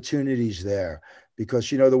the opportunity's there, because,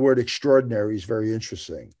 the word extraordinary is very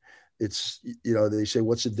interesting. It's, they say,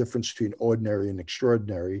 what's the difference between ordinary and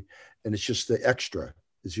extraordinary? And it's just the extra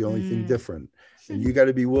is the only thing different. And you got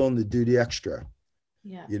to be willing to do the extra.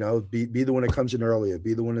 Yeah. Be the one that comes in earlier,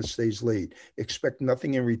 be the one that stays late. Expect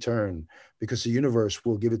nothing in return, because the universe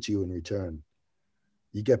will give it to you in return.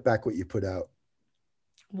 You get back what you put out.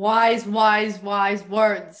 Wise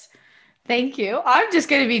words. Thank you. I'm just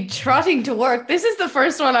going to be trotting to work. This is the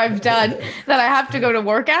first one I've done that I have to go to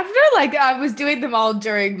work after. Like, I was doing them all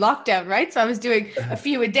during lockdown, right? So I was doing a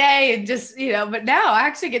few a day and just, but now I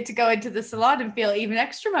actually get to go into the salon and feel even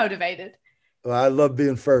extra motivated. Well, I love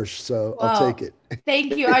being first, so I'll take it.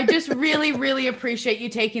 Thank you. I just really, really appreciate you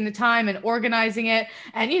taking the time and organizing it.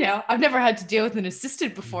 And, I've never had to deal with an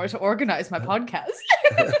assistant before to organize my podcast.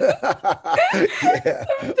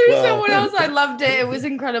 There's someone else. I loved it. It was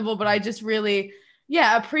incredible. But I just really,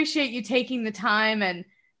 appreciate you taking the time, and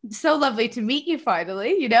so lovely to meet you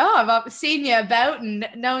finally. I've seen you about and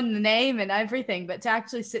known the name and everything, but to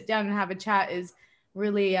actually sit down and have a chat is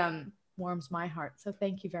really warms my heart. So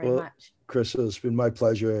thank you very much. Crystal, it's been my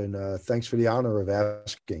pleasure, and thanks for the honor of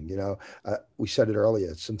asking. We said it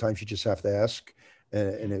earlier, sometimes you just have to ask,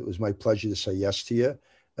 and it was my pleasure to say yes to you.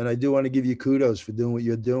 And I do want to give you kudos for doing what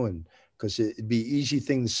you're doing, because it'd be an easy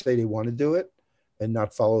thing to say they want to do it and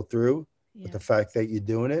not follow through. But the fact that you're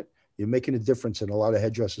doing it, you're making a difference in a lot of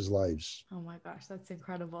hairdressers' lives. Oh my gosh, that's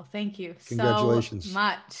incredible. Thank you Congratulations so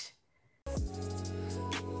much.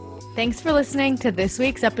 Thanks for listening to this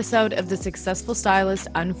week's episode of The Successful Stylist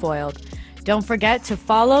Unfoiled. Don't forget to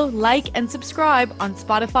follow, like, and subscribe on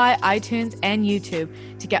Spotify, iTunes, and YouTube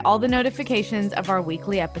to get all the notifications of our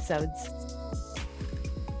weekly episodes.